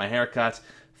 I got my hair cut.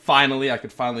 Finally, I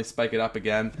could finally spike it up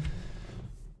again.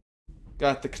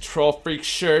 Got the Control Freak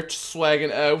shirt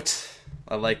swagging out.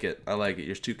 I like it. I like it.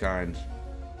 You're too kind.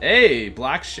 Hey,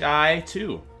 Black Shy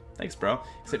 2. Thanks, bro.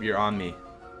 Except you're on me.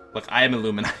 Look, I am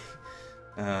Illuminati.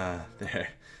 There.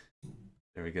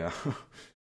 There we go.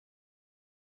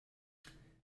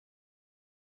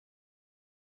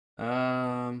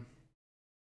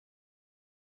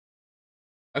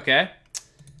 Okay.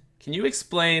 Can you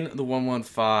explain the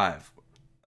 115?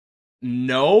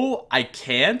 No, I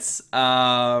can't.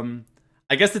 I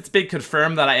guess it's been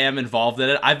confirmed that I am involved in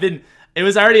it. It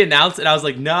was already announced and I was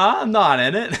like, nah, I'm not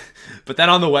in it. But then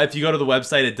on the web, if you go to the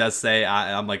website, it does say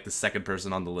I'm like the 2nd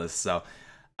person on the list. So,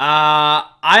 I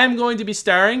am going to be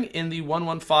starring in the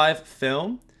 115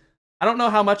 film. I don't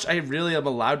know how much I really am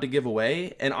allowed to give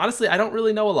away, and honestly, I don't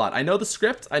really know a lot. I know the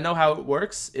script, I know how it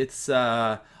works. It's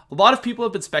a lot of people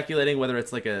have been speculating whether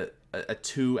it's like a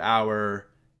 2-hour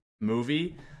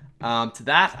movie. To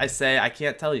that, I say I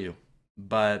can't tell you,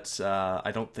 but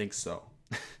I don't think so.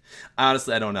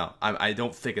 Honestly, I don't know. I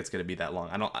don't think it's gonna be that long.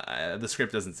 The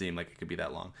script doesn't seem like it could be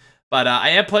that long, but I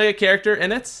am playing a character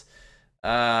in it.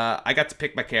 I got to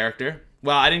pick my character.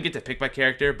 Well, I didn't get to pick my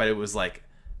character, but it was like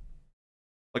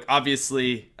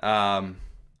obviously, I'm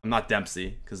not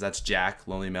Dempsey because that's Jack,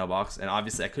 Lonely Mailbox, and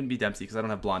obviously I couldn't be Dempsey because I don't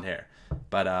have blonde hair.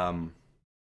 But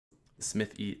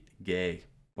Smith eat gay.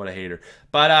 What a hater.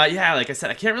 But yeah, like I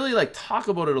said, I can't really like talk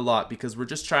about it a lot because we're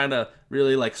just trying to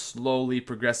really like slowly,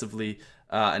 progressively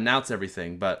announce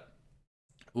everything. But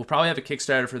we'll probably have a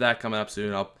Kickstarter for that coming up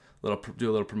soon. I'll do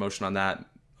a little promotion on that.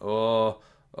 Oh,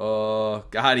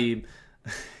 got him.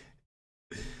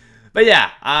 But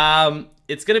yeah,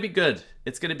 it's gonna be good.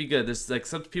 It's gonna be good. There's like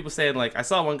some people saying like I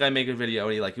saw one guy make a video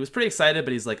and he was pretty excited,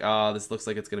 but he's like, oh, this looks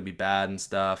like it's gonna be bad and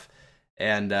stuff.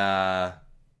 And I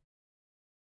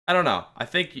don't know. I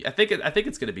think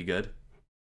it's gonna be good.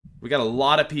 We got a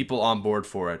lot of people on board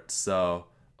for it. So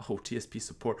TSP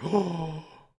support. Oh,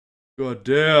 god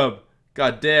damn.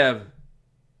 God damn.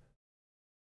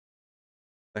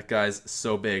 That guy's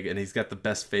so big and he's got the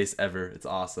best face ever. It's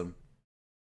awesome.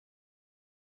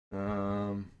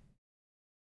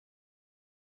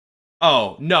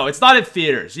 Oh, no, it's not in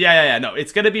theaters. Yeah. No,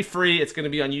 it's gonna be free. It's gonna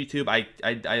be on YouTube. I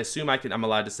assume I'm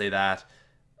allowed to say that.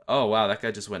 Oh, wow, that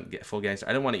guy just went full gangster. I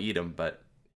didn't want to eat him, but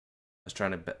I was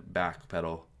trying to backpedal.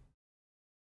 All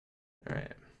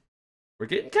right. We're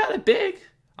getting kind of big.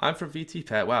 I'm from VT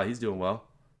Pet. Wow, he's doing well.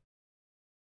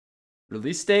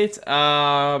 Release date?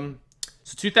 So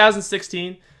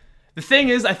 2016. The thing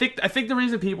is, I think the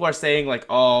reason people are saying like,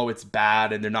 oh, it's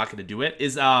bad and they're not going to do it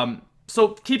is, so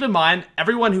keep in mind,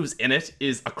 everyone who's in it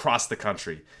is across the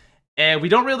country. And we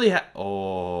don't really have,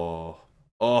 I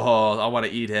want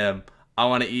to eat him. I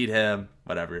want to eat him.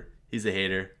 Whatever. He's a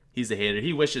hater. He's a hater.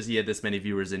 He wishes he had this many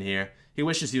viewers in here. He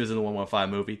wishes he was in the 115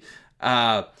 movie.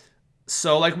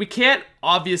 So like we can't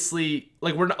obviously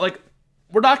like we're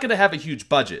not gonna have a huge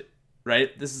budget,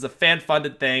 right? This is a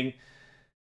fan-funded thing.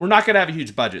 We're not gonna have a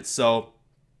huge budget, so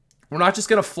we're not just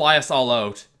gonna fly us all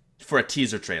out for a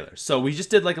teaser trailer. So we just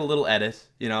did like a little edit,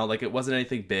 you know, like it wasn't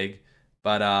anything big,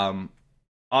 but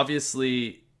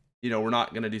obviously, you know, we're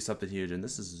not gonna do something huge. And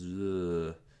this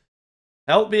is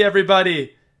help me,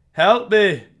 everybody, help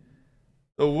me,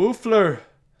 the Woofler,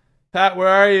 Pat, where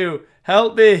are you?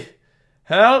 Help me,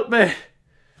 help me.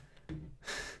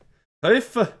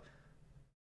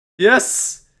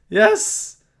 Yes,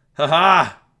 yes,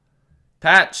 haha.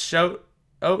 Pat, shout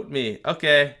out me.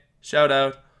 Okay, shout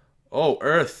out. Oh,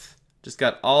 Earth. Just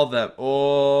got all of them.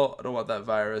 Oh, I don't want that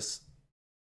virus.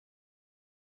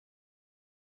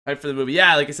 Hyped for the movie.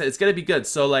 Yeah, like I said, it's gonna be good.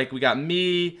 So like we got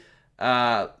me,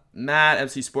 Matt,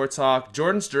 MC Sports Hawk.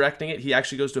 Jordan's directing it. He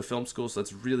actually goes to a film school, so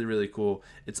that's really, really cool.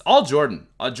 It's all Jordan.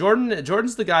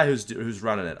 Jordan's the guy who's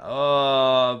running it.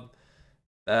 Oh,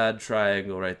 bad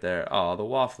triangle right there. Oh, the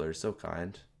waffler is so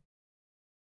kind.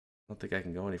 I don't think I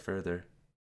can go any further.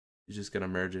 He's just gonna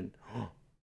merge in.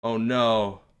 Oh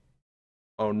no.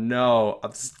 Oh no.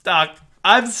 I'm stuck.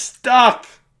 I'm stuck.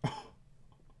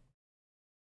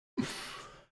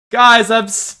 Guys, I'm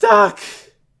stuck.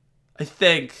 I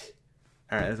think.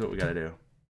 Alright, that's what we gotta do.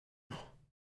 God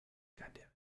damn it.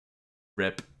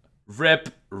 Rip. Rip.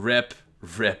 Rip.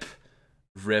 Rip.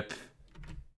 Rip.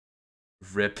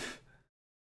 Rip.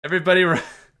 Everybody run.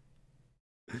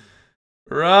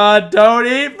 Run. Don't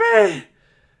eat me.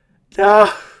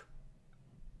 No.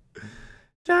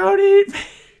 Don't eat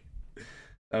me.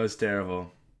 That was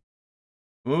terrible.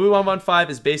 Movie 115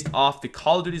 is based off the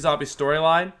Call of Duty Zombie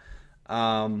storyline.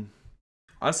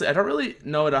 Honestly, I don't really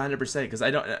know it 100% because I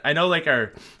know like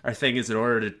our thing is in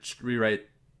order to rewrite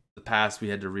the past, we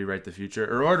had to rewrite the future.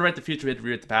 Or in order to write the future, we had to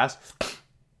rewrite the past.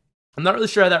 I'm not really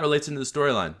sure how that relates into the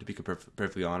storyline, to be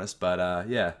perfectly honest. But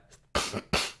yeah.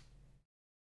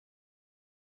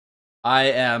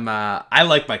 I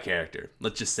like my character.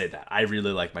 Let's just say that. I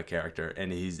really like my character.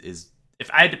 And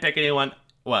if I had to pick anyone,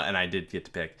 well, and I did get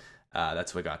to pick,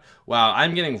 that's what I got. Wow,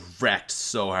 I'm getting wrecked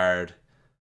so hard.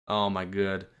 Oh my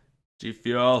god. G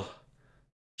Fuel.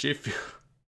 G Fuel.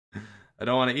 I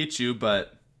don't want to eat you,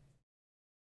 but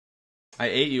I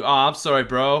ate you. Oh, I'm sorry,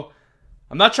 bro.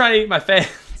 I'm not trying to eat my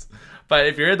fans. But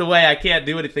if you're in the way, I can't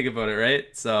do anything about it, right?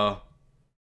 So.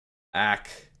 Ack.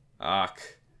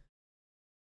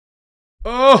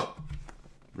 Oh!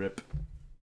 Rip.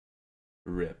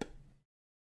 Rip.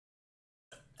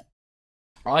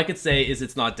 All I could say is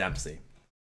it's not Dempsey.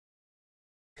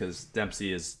 Because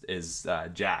Dempsey is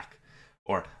Jack.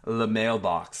 Or the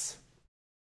mailbox.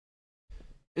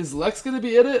 Is Lex gonna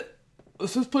be in it?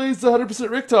 Let's just play 100%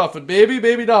 Richtofen. Maybe,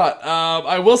 maybe not.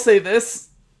 I will say this.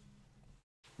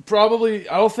 Probably,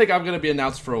 I don't think I'm gonna be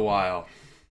announced for a while.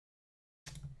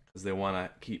 Because they want to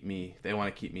keep me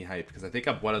hyped. Because I think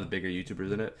I'm one of the bigger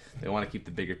YouTubers in it. They want to keep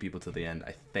the bigger people to the end,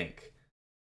 I think.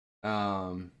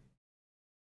 So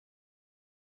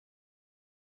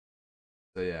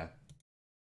yeah.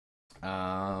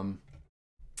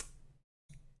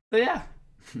 So yeah.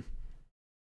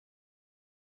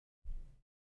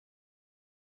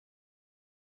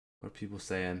 What are people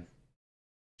saying?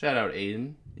 Shout out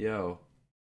Aiden. Yo.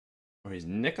 Or he's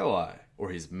Nikolai. Or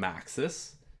he's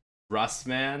Maxis.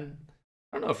 Rustman.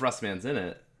 I don't know if Rustman's in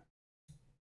it.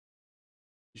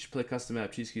 You should play custom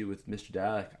map cheese cube with Mr.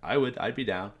 Dalek. I'd be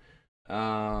down.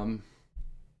 Either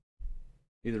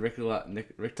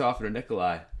Richtofen or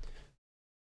Nikolai.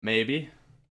 Maybe.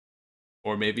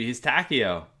 Or maybe he's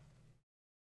Takio.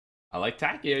 I like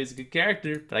Takio, he's a good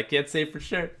character, but I can't say for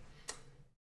sure.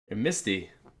 And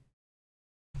Misty.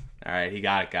 Alright, he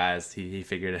got it, guys. He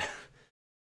figured it out.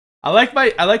 I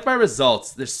like my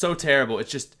results. They're so terrible. It's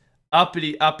just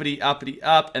uppity, uppity, uppity,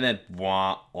 up, and then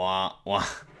wah, wah, wah.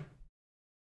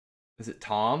 Is it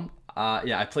Tom?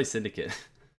 Yeah, I play Syndicate.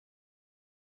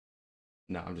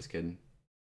 No, I'm just kidding.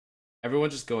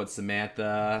 Everyone's just going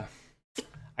Samantha.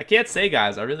 I can't say,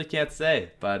 guys. I really can't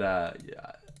say. But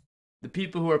yeah, the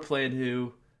people who are playing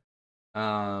who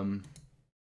are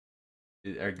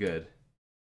good.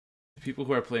 The people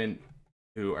who are playing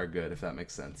who are good, if that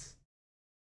makes sense.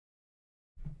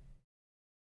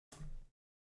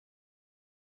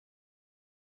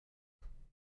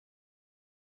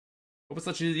 Hope it's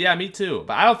such easy. Yeah, me too.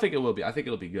 But I don't think it will be. I think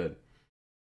it'll be good.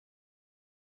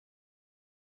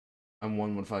 I'm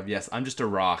 115. Yes, I'm just a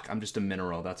rock. I'm just a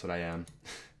mineral. That's what I am.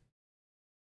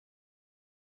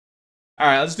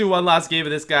 Alright, let's do one last game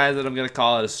of this, guys, and I'm going to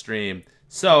call it a stream.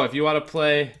 So, if you want to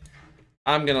play,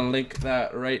 I'm going to link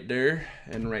that right there,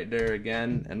 and right there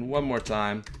again, and one more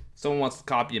time. Someone wants to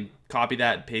copy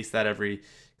that and paste that every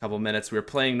couple minutes. We're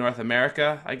playing North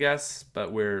America, I guess,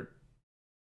 but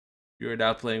you're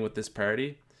now playing with this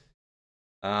party.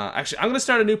 Actually, I'm going to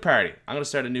start a new party.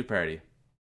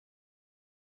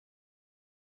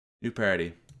 New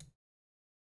party.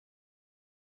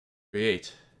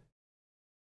 Create.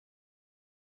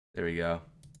 There we go.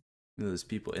 There's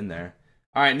people in there.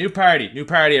 All right, new party,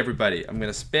 everybody. I'm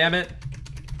gonna spam it.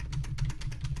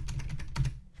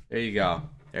 There you go.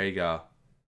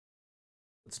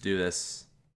 Let's do this.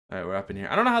 All right, we're up in here.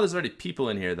 I don't know how there's already people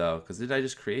in here though, because did I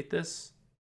just create this?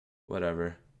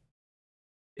 Whatever.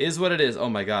 Is what it is. Oh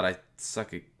my god, I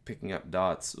suck at picking up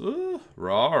dots. Ooh,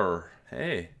 rawr.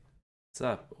 Hey, what's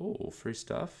up? Oh, free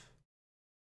stuff.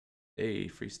 Hey,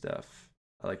 free stuff.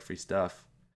 I like free stuff.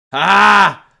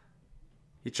 Ah!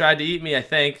 He tried to eat me, I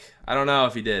think. I don't know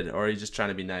if he did, or he's just trying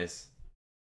to be nice.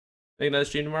 Make another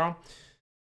stream tomorrow?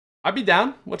 I'd be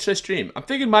down. What should I stream? I'm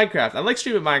thinking Minecraft. I like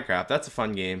streaming Minecraft. That's a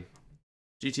fun game.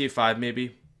 GTA 5,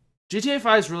 maybe. GTA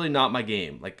 5 is really not my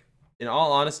game. Like, in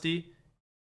all honesty...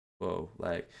 Whoa,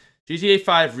 like... GTA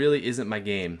 5 really isn't my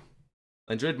game.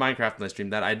 I enjoyed Minecraft when I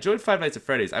streamed that. I enjoyed Five Nights at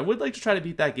Freddy's. I would like to try to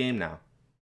beat that game now.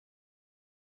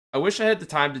 I wish I had the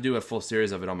time to do a full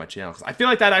series of it on my channel, because I feel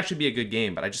like that'd actually be a good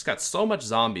game, but I just got so much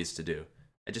zombies to do.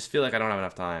 I just feel like I don't have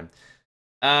enough time.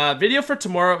 Video for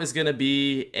tomorrow is going to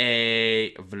be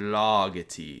a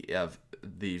vlogity of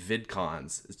the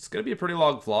VidCons. It's going to be a pretty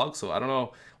long vlog, so I don't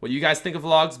know what you guys think of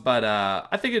vlogs, but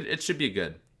I think it should be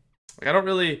good. Like, I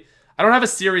don't have a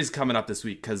series coming up this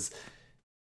week, because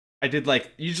I did,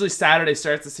 like, usually Saturday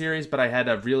starts the series, but I had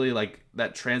a really, like,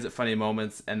 that transit funny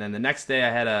moments, and then the next day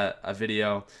I had a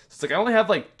video. So it's like I only have,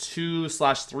 like,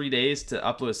 2/3 days to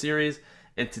upload a series,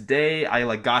 and today I,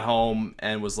 like, got home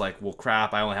and was like, well,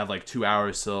 crap, I only have, like, 2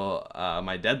 hours till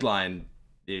my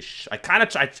deadline-ish.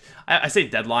 I say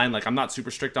deadline, like, I'm not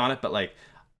super strict on it, but, like,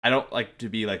 I don't like to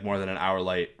be, like, more than an hour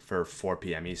late for 4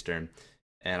 p.m. Eastern,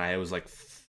 and it was,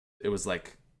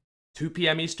 like, 2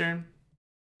 p.m. Eastern.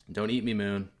 Don't eat me,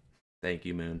 Moon. Thank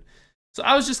you, Moon. So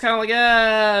I was just kind of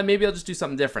like, maybe I'll just do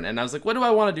something different. And I was like, what do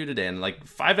I want to do today? And like,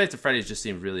 Five Nights at Freddy's just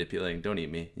seemed really appealing. Don't eat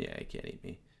me. Yeah, you can't eat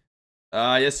me.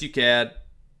 Yes, you can.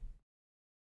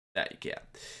 Yeah, you can.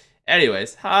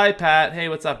 Anyways, hi, Pat. Hey,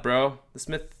 what's up, bro? The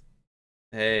Smith.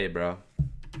 Hey, bro.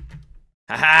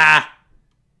 Haha!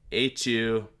 Ate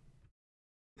you.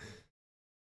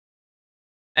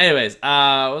 Anyways,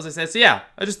 what was I saying? So yeah,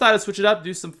 I just thought I'd switch it up,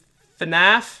 do some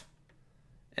FNAF.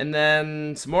 And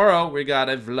then tomorrow we got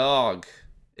a vlog.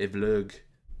 Yeah,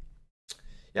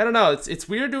 I don't know. It's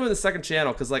weird doing the second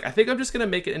channel, because like I think I'm just gonna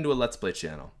make it into a Let's Play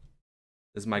channel.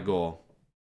 Is my goal.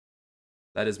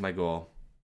 That is my goal.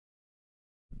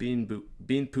 Bean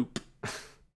poop.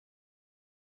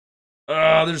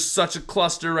 Oh, there's such a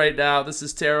cluster right now. This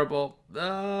is terrible.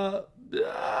 No.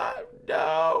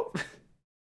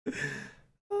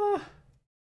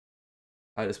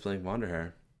 I was playing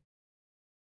Wanderhair.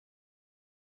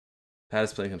 Pat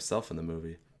is playing himself in the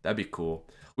movie. That'd be cool.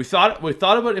 We thought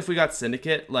about if we got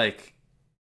Syndicate, like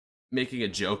making a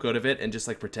joke out of it and just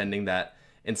like pretending that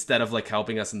instead of like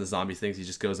helping us in the zombie things, he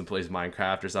just goes and plays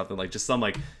Minecraft or something, like just some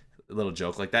like little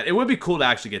joke like that. It would be cool to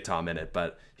actually get Tom in it,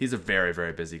 but he's a very,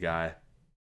 very busy guy.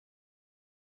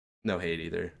 No hate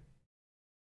either.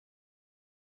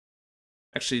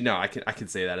 Actually, no, I can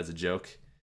say that as a joke.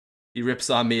 He rips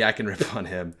on me, I can rip on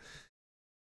him.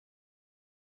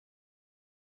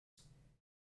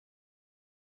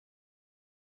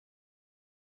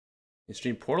 You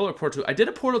stream Portal or Portal 2? I did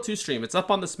a Portal 2 stream. It's up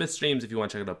on the Smith streams if you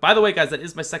want to check it out. By the way, guys, that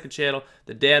is my second channel,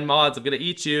 the Dan Mods. I'm going to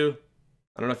eat you.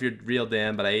 I don't know if you're real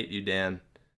Dan, but I ate you, Dan.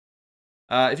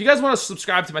 If you guys want to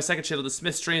subscribe to my second channel, the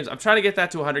Smith streams, I'm trying to get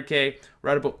that to 100K.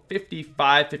 We're at about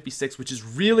 55, 56, which is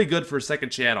really good for a second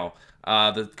channel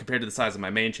compared to the size of my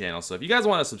main channel. So if you guys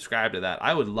want to subscribe to that,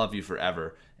 I would love you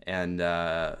forever. And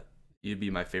you'd be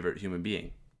my favorite human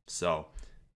being. So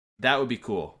that would be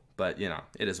cool. But, you know,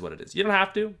 it is what it is. You don't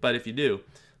have to, but if you do,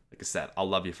 like I said, I'll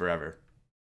love you forever.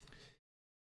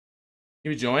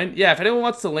 You join? Yeah, if anyone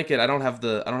wants to link it, I don't have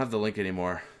the link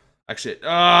anymore. Actually,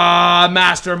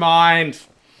 Mastermind.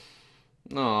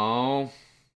 Oh,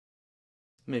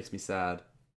 makes me sad.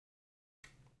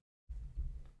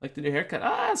 Like the new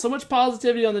haircut. So much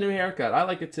positivity on the new haircut. I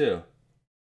like it too.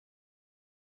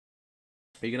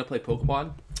 Are you gonna play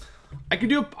Pokemon? I could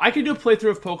do a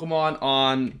playthrough of Pokemon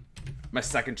on my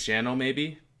second channel,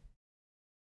 maybe.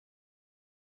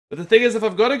 But the thing is, if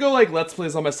I'm gonna go like Let's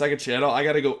Plays on my second channel, I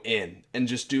gotta go in and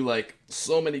just do like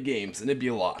so many games, and it'd be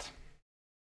a lot.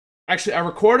 Actually, I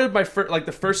recorded my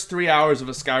the first 3 hours of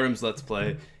a Skyrim's Let's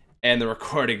Play, and the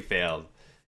recording failed.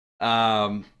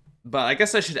 But I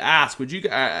guess I should ask, would you?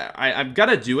 I'm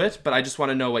gonna do it, but I just want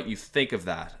to know what you think of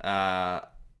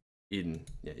that. Eden,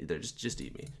 yeah, just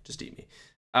eat me,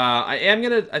 I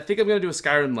think I'm gonna do a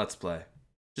Skyrim Let's Play.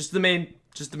 Just the main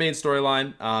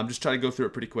storyline. Just try to go through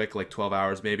it pretty quick, like 12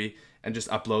 hours maybe, and just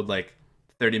upload like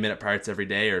 30-minute parts every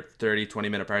day or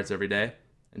 20-minute parts every day,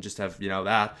 and just have, you know,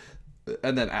 that.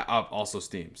 And then also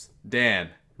Steams. Dan,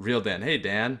 real Dan. Hey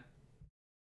Dan,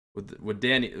 would the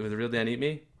real Dan eat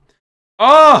me?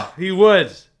 Oh, he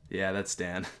would. Yeah, that's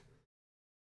Dan.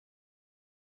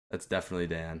 That's definitely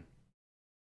Dan.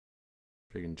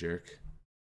 Friggin' jerk.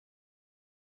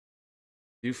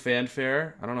 Do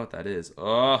fanfare? I don't know what that is.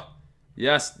 Oh,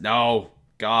 yes, no,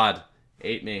 God,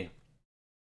 ate me.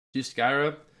 Do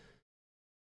Skyrim?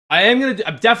 I'm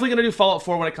definitely gonna do Fallout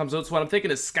 4 when it comes out. So what I'm thinking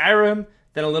is Skyrim,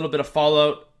 then a little bit of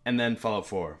Fallout, and then Fallout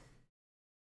 4.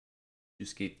 You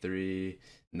Skate 3.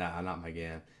 Nah, not my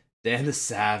game. Dan the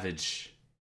Savage.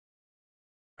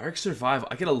 Ark Survival.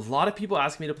 I get a lot of people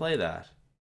asking me to play that.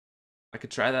 I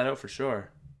could try that out for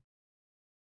sure.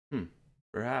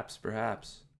 Perhaps.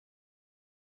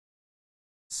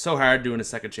 So hard doing a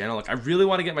second channel. Like, I really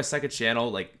want to get my second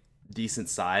channel, like, decent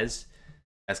size.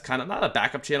 As kind of, not a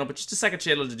backup channel, but just a second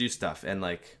channel to do stuff. And,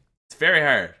 like, it's very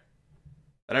hard.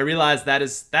 But I realize that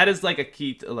is like a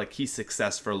key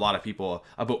success for a lot of people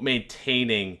about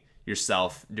maintaining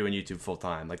yourself doing YouTube full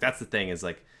time. Like, that's the thing is,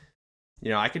 like,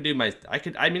 you know, I could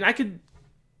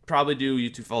probably do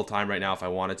YouTube full time right now if I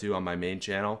wanted to on my main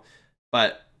channel.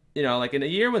 But, you know, like in a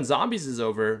year when Zombies is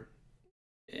over,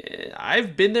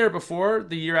 I've been there before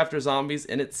the year after Zombies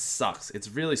and it sucks. It's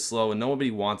really slow and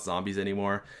nobody wants Zombies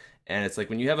anymore. And it's like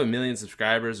when you have 1 million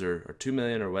subscribers or 2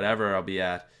 million or whatever I'll be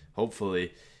at,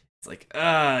 hopefully, it's like,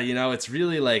 you know, it's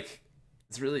really like,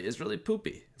 it's really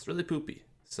poopy. It's really poopy.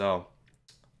 So,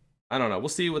 I don't know. We'll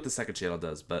see what the second channel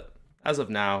does. But as of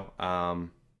now,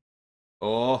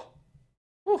 we're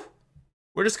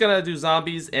just going to do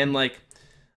Zombies and like,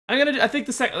 I think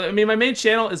my main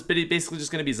channel is basically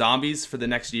just going to be Zombies for the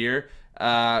next year,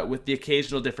 with the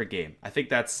occasional different game. I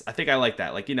think I like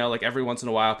that. Like, you know, like every once in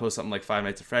a while I'll post something like Five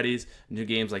Nights at Freddy's, new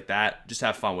games like that. Just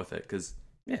have fun with it, because,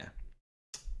 yeah.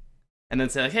 And then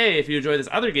say like, hey, if you enjoy this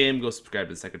other game, go subscribe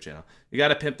to the second channel. You got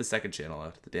to pimp the second channel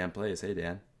out. The Dan Plays. Hey,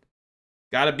 Dan.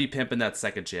 Got to be pimping that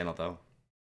second channel, though.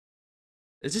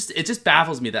 It just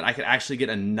baffles me that I could actually get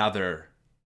another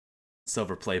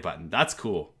silver play button. That's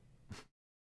cool.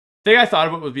 Thing I thought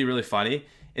about would be really funny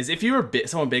is if you were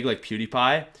someone big like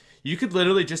PewDiePie, you could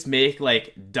literally just make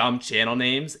like dumb channel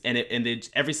names and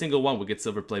every single one would get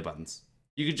silver play buttons.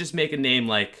 You could just make a name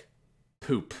like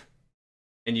Poop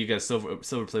and you get a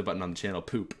silver play button on the channel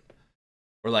Poop,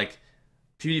 or like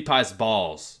PewDiePie's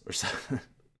Balls or something.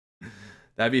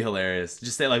 That'd be hilarious.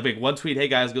 Just say like make one tweet, hey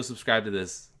guys, go subscribe to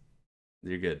this.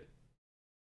 You're good.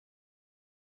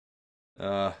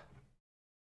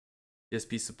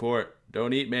 PSP support.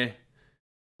 Don't eat me.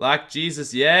 Black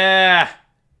Jesus. Yeah.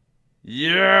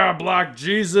 Yeah, Black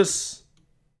Jesus.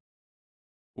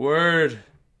 Word.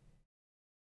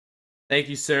 Thank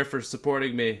you, sir, for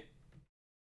supporting me.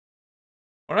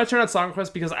 Why don't I turn on song requests?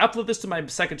 Because I upload this to my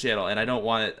second channel and I don't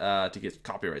want it to get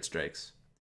copyright strikes.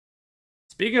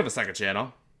 Speaking of a second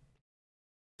channel,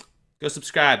 go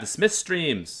subscribe. The Smith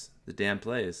Streams. The Dan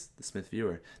Plays. The Smith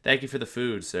Viewer. Thank you for the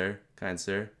food, sir. Kind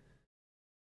sir.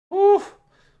 Woo!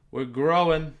 We're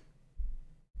growing.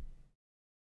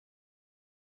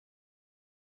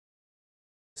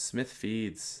 Smith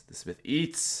Feeds. The Smith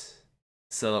Eats.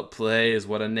 Sellout Play is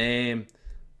what a name.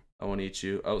 I won't eat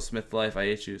you. Oh, Smith Life, I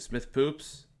ate you. Smith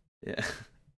Poops? Yeah.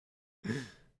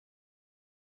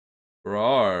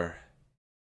 Roar.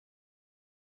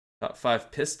 Top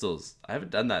 5 pistols. I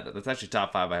haven't done that. That's actually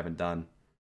top 5 I haven't done.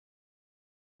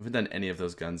 I haven't done any of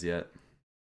those guns yet.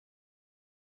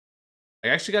 I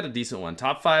actually got a decent one.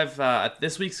 Top 5,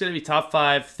 this week's gonna be top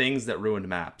 5 things that ruined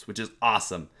maps, which is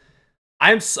awesome.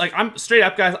 I'm straight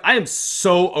up, guys, I am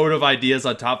so out of ideas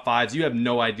on top 5s. You have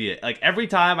no idea. Like, every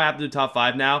time I have to do top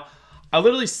 5 now, I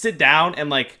literally sit down and,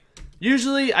 like,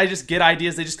 usually I just get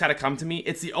ideas, they just kind of come to me.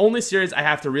 It's the only series I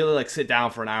have to really, like, sit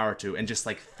down for an hour or two and just,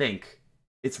 like, think.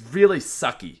 It's really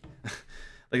sucky.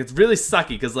 Like, it's really sucky,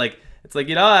 because, like, it's like,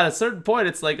 you know, at a certain point,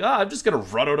 it's like, oh, I'm just gonna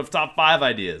run out of top 5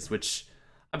 ideas, which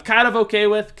I'm kind of okay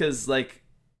with, because, like,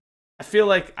 I feel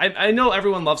like, I know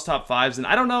everyone loves top 5s, and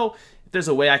I don't know if there's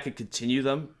a way I could continue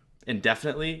them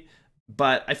indefinitely,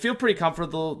 but I feel pretty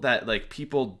comfortable that, like,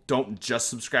 people don't just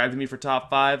subscribe to me for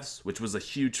top 5s, which was a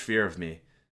huge fear of me.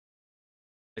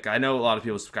 Like, I know a lot of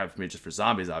people subscribe for me just for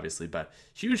Zombies, obviously, but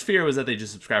huge fear was that they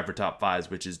just subscribe for top 5s,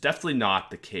 which is definitely not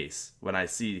the case when I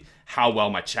see how well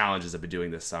my challenges have been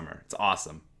doing this summer. It's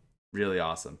awesome. Really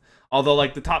awesome. Although,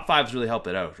 like, the top 5s really help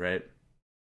it out, right?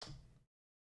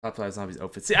 Top 5 Zombies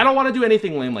outfits. See, I don't want to do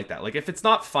anything lame like that. Like, if it's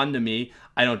not fun to me,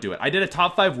 I don't do it. I did a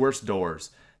top 5 worst doors.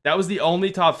 That was the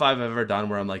only top 5 I've ever done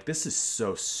where I'm like, this is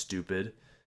so stupid.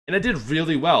 And I did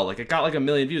really well. Like, it got like 1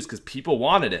 million views because people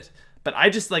wanted it. But I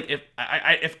just, like,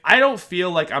 if I don't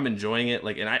feel like I'm enjoying it,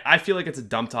 like, and I feel like it's a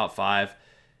dumb top 5,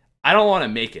 I don't want to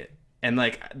make it. And,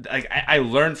 like I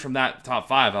learned from that top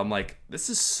 5. I'm like, this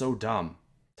is so dumb.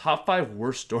 Top 5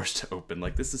 worst doors to open.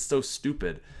 Like, this is so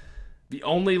stupid. The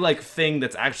only, like, thing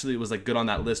that's actually was, like, good on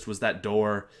that list was that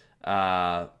door.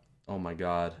 Oh my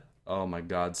god. Oh my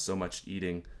god. So much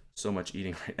eating. So much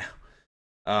eating right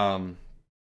now.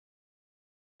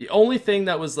 The only thing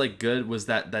that was, like, good was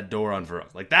that door on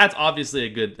Varrock. Like, that's obviously a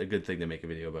good thing to make a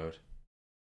video about.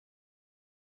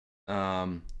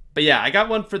 But yeah, I got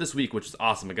one for this week, which is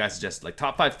awesome. A guy suggested like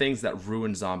top 5 things that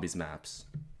ruin zombies maps.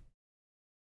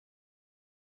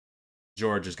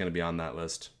 George is gonna be on that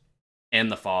list,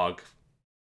 and the fog,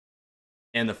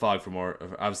 and the fog from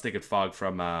more. I was thinking fog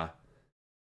from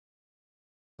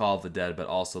Call of the Dead, but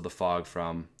also the fog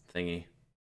from Thingy.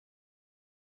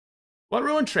 What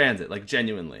ruined Transit? Like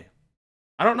genuinely,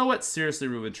 I don't know what seriously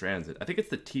ruined Transit. I think it's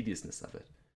the tediousness of it.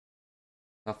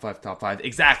 Top five.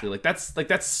 Exactly. Like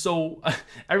that's so.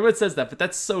 Everyone says that, but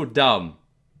that's so dumb.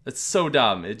 That's so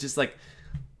dumb. It just like,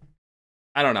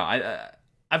 I don't know.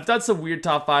 I've done some weird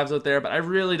top 5s out there, but I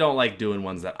really don't like doing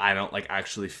ones that I don't like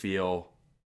actually feel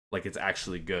like it's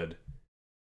actually good.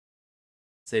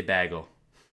 Say bagel.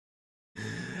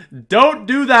 Don't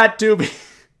do that to me.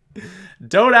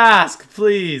 Don't ask,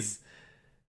 please.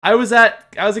 I was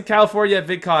in California at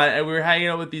VidCon, and we were hanging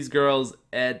out with these girls,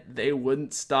 and they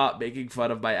wouldn't stop making fun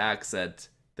of my accent.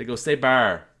 They go, say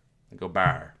bar. I go,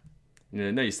 bar. You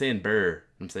know, no, you're saying burr.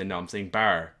 I'm saying, no, I'm saying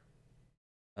bar.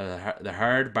 The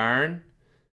hard barn?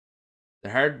 The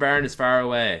hard barn is far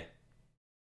away.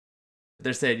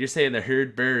 They're saying, you're saying the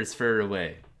hard burr is far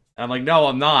away. And I'm like, no,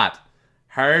 I'm not.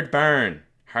 Hard barn.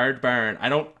 Hard barn. I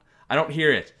don't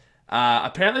hear it.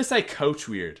 Apparently it's like coach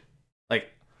weird.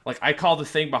 Like I call the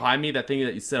thing behind me that thing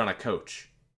that you sit on a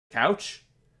coach. Couch?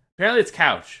 Apparently it's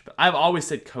couch, but I've always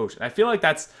said coach. And I feel like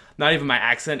that's not even my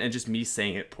accent and just me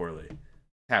saying it poorly.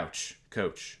 Couch.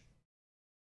 Coach.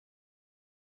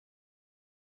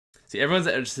 See,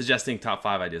 everyone's suggesting top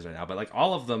 5 ideas right now, but like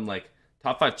all of them, like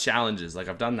top 5 challenges. Like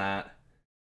I've done that.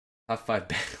 Top 5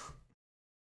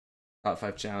 top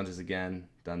 5 challenges again.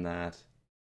 Done that.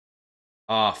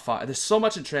 Oh, fuck. There's so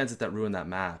much in Transit that ruined that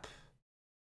map.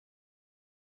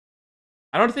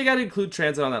 I don't think I'd include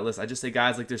Transit on that list. I just say,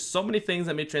 guys, like, there's so many things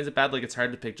that made Transit bad, like, it's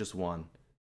hard to pick just one.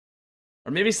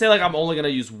 Or maybe say, like, I'm only gonna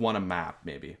use one a map,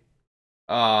 maybe.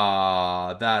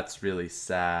 Ah, that's really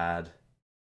sad.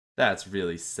 That's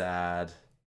really sad.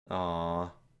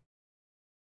 Aw.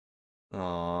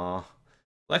 Aw.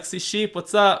 Lexi Sheep,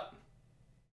 what's up?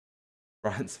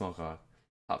 Brian Smokehawk.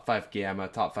 Top 5 Gamma,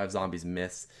 top 5 Zombies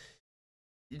Myths.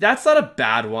 That's not a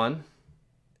bad one.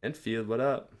 Enfield, what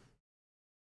up?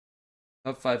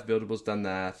 Top 5 buildables, done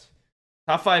that.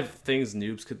 Top 5 things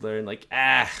noobs could learn. Like,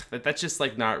 that's just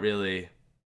like not really,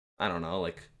 I don't know,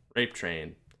 like Rape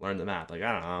Train, learn the map. Like,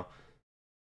 I don't know.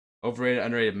 Overrated,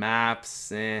 underrated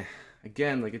maps.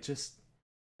 Again, like I just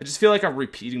feel like I'm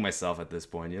repeating myself at this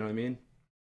point, you know what I mean?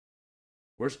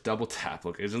 Where's double tap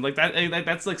location? Like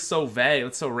that's like so vague,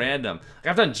 that's so random. Like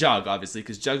I've done Jug, obviously,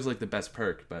 because Jug's like the best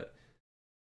perk, but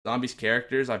Zombies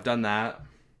characters, I've done that.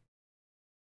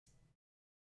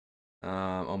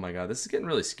 Oh my god, this is getting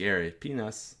really scary.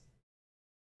 Peanuts.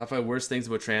 Top 5 worst things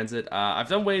about Transit. I've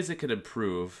done ways it could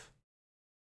improve.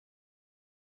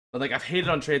 But like I've hated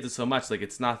on Transit so much, like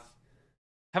it's not.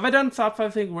 Have I done top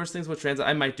 5 worst things about Transit?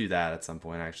 I might do that at some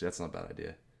point, actually. That's not a bad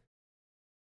idea.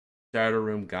 Starter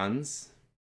room guns.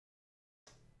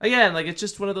 Again, like it's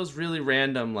just one of those really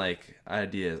random like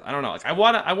ideas. I don't know. Like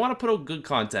I wanna put out good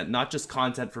content, not just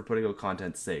content for putting out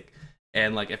content's sake.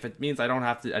 And like if it means I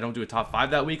don't do a top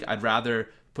 5 that week, I'd rather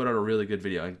put out a really good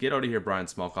video. And get out of here, Brian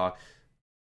Smallcock.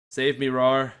 Save me,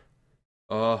 Roar.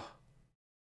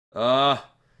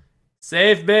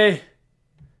 Save me.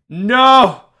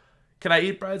 No. Can I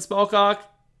eat Brian Smallcock?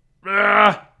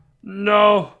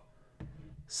 No.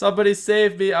 Somebody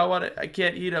save me. I want it. I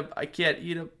can't eat him. I can't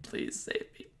eat him. Please save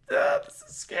me. This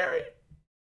is scary.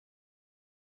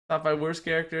 Top 5 worst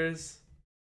characters.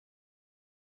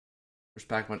 Worst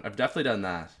Pac-Man. I've definitely done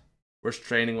that. Worst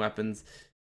training weapons.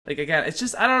 Like again, it's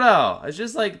just I don't know. It's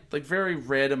just like very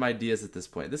random ideas at this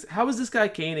point. How is this guy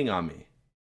caning on me?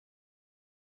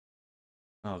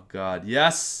 Oh god,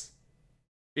 yes.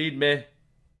 Feed me.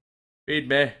 Feed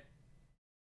me.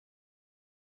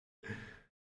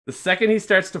 The second he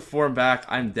starts to form back,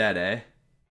 I'm dead, eh?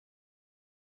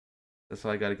 That's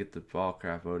why I gotta get the ball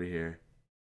crap out of here.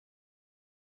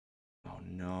 Oh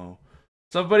no.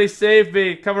 Somebody save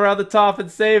me! Come around the top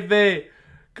and save me!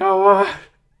 Come on!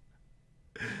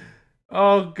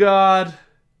 Oh god.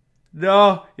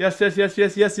 No. Yes, yes, yes,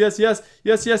 yes, yes, yes, yes,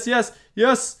 yes, yes, yes,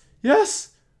 yes, yes!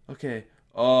 Okay.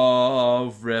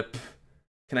 Oh, rip.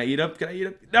 Can I eat up? Can I eat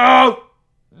up? No!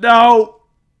 No!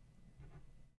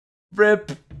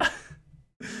 Rip.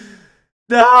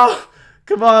 No!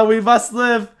 Come on, we must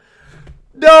live.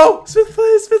 No! Smith,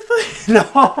 please, Smith, please.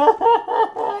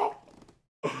 No!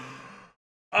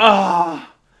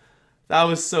 Ah! That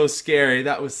was so scary.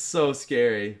 That was so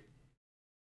scary.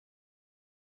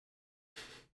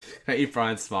 Can I eat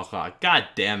Brian Smallcock? God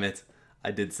damn it.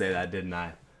 I did say that, didn't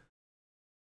I?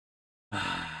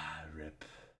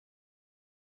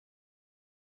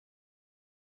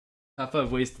 Top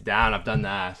 5 ways to down. I've done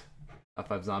that. Top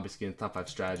 5 zombie skins. Top 5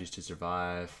 strategies to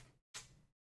survive.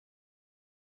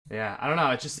 Yeah, I don't know.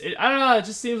 I don't know. It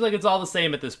just seems like it's all the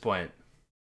same at this point.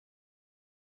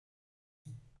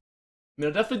 I mean,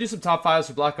 I'll definitely do some top 5s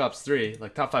for Black Ops 3,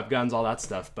 like top 5 guns, all that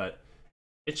stuff. But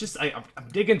it's just I'm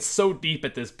digging so deep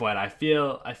at this point. I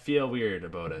feel weird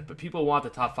about it. But people want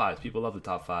the top 5s. People love the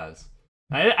top 5s.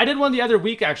 I did one the other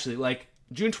week actually, like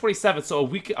June 27th, so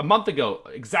a month ago,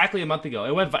 exactly a month ago.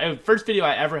 It went first video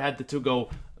I ever had to go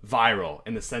viral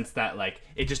in the sense that like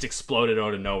it just exploded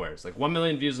out of nowhere. It's like 1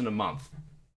 million views in a month.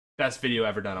 Best video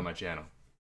ever done on my channel.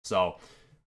 So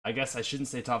I guess I shouldn't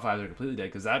say top 5s are completely dead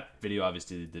because that video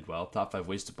obviously did well. Top 5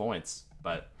 wasted points,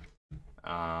 but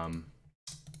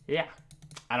yeah,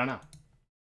 I don't know.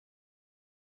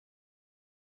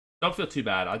 Don't feel too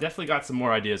bad. I definitely got some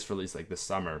more ideas for at least like this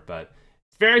summer, but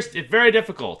it's very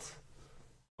difficult.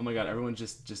 Oh my god, everyone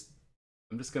just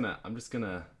I'm just gonna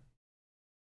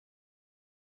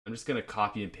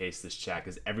copy and paste this chat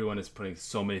because everyone is putting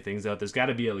so many things out. There's got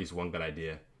to be at least one good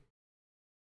idea.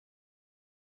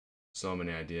 So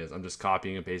many ideas. I'm just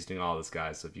copying and pasting all this,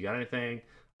 guys. So if you got anything,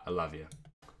 I love you.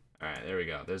 All right, there we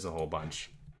go. There's a whole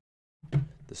bunch.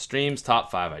 The stream's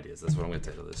top 5 ideas. That's what I'm going to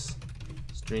title this.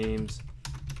 Stream's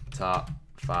top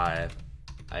 5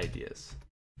 ideas.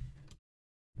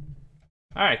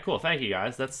 All right, cool. Thank you,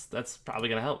 guys. That's probably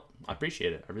going to help. I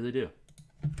appreciate it. I really do.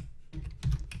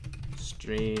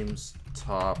 Stream's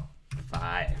top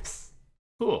 5s.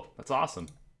 Cool. That's awesome.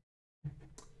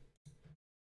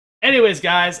 Anyways,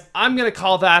 guys, I'm going to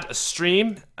call that a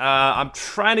stream. I'm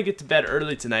trying to get to bed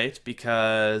early tonight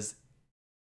because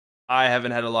I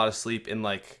haven't had a lot of sleep in,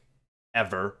 like,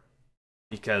 ever.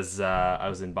 Because I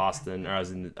was in Boston, or I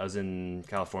was in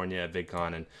California at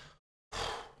VidCon, and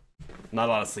not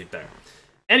a lot of sleep there.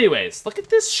 Anyways, look at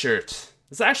this shirt.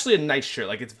 It's actually a nice shirt.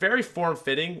 Like, it's very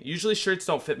form-fitting. Usually shirts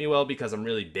don't fit me well because I'm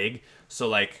really big. So,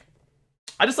 like,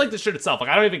 I just like the shirt itself. Like,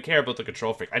 I don't even care about the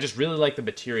control freak. I just really like the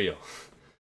material.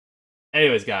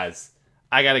 Anyways, guys,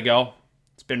 I gotta go.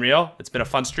 It's been real. It's been a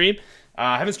fun stream.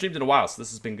 I haven't streamed in a while, so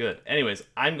this has been good. Anyways,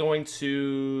 I'm going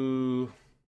to...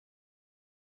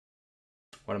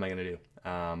 What am I gonna do?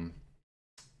 I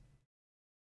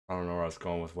don't know where I was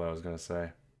going with what I was gonna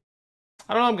say.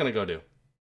 I don't know what I'm gonna go do.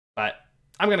 But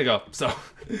I'm gonna go. So,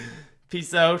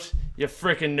 peace out, you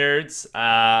freaking nerds.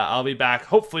 I'll be back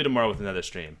hopefully tomorrow with another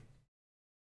stream.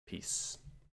 Peace.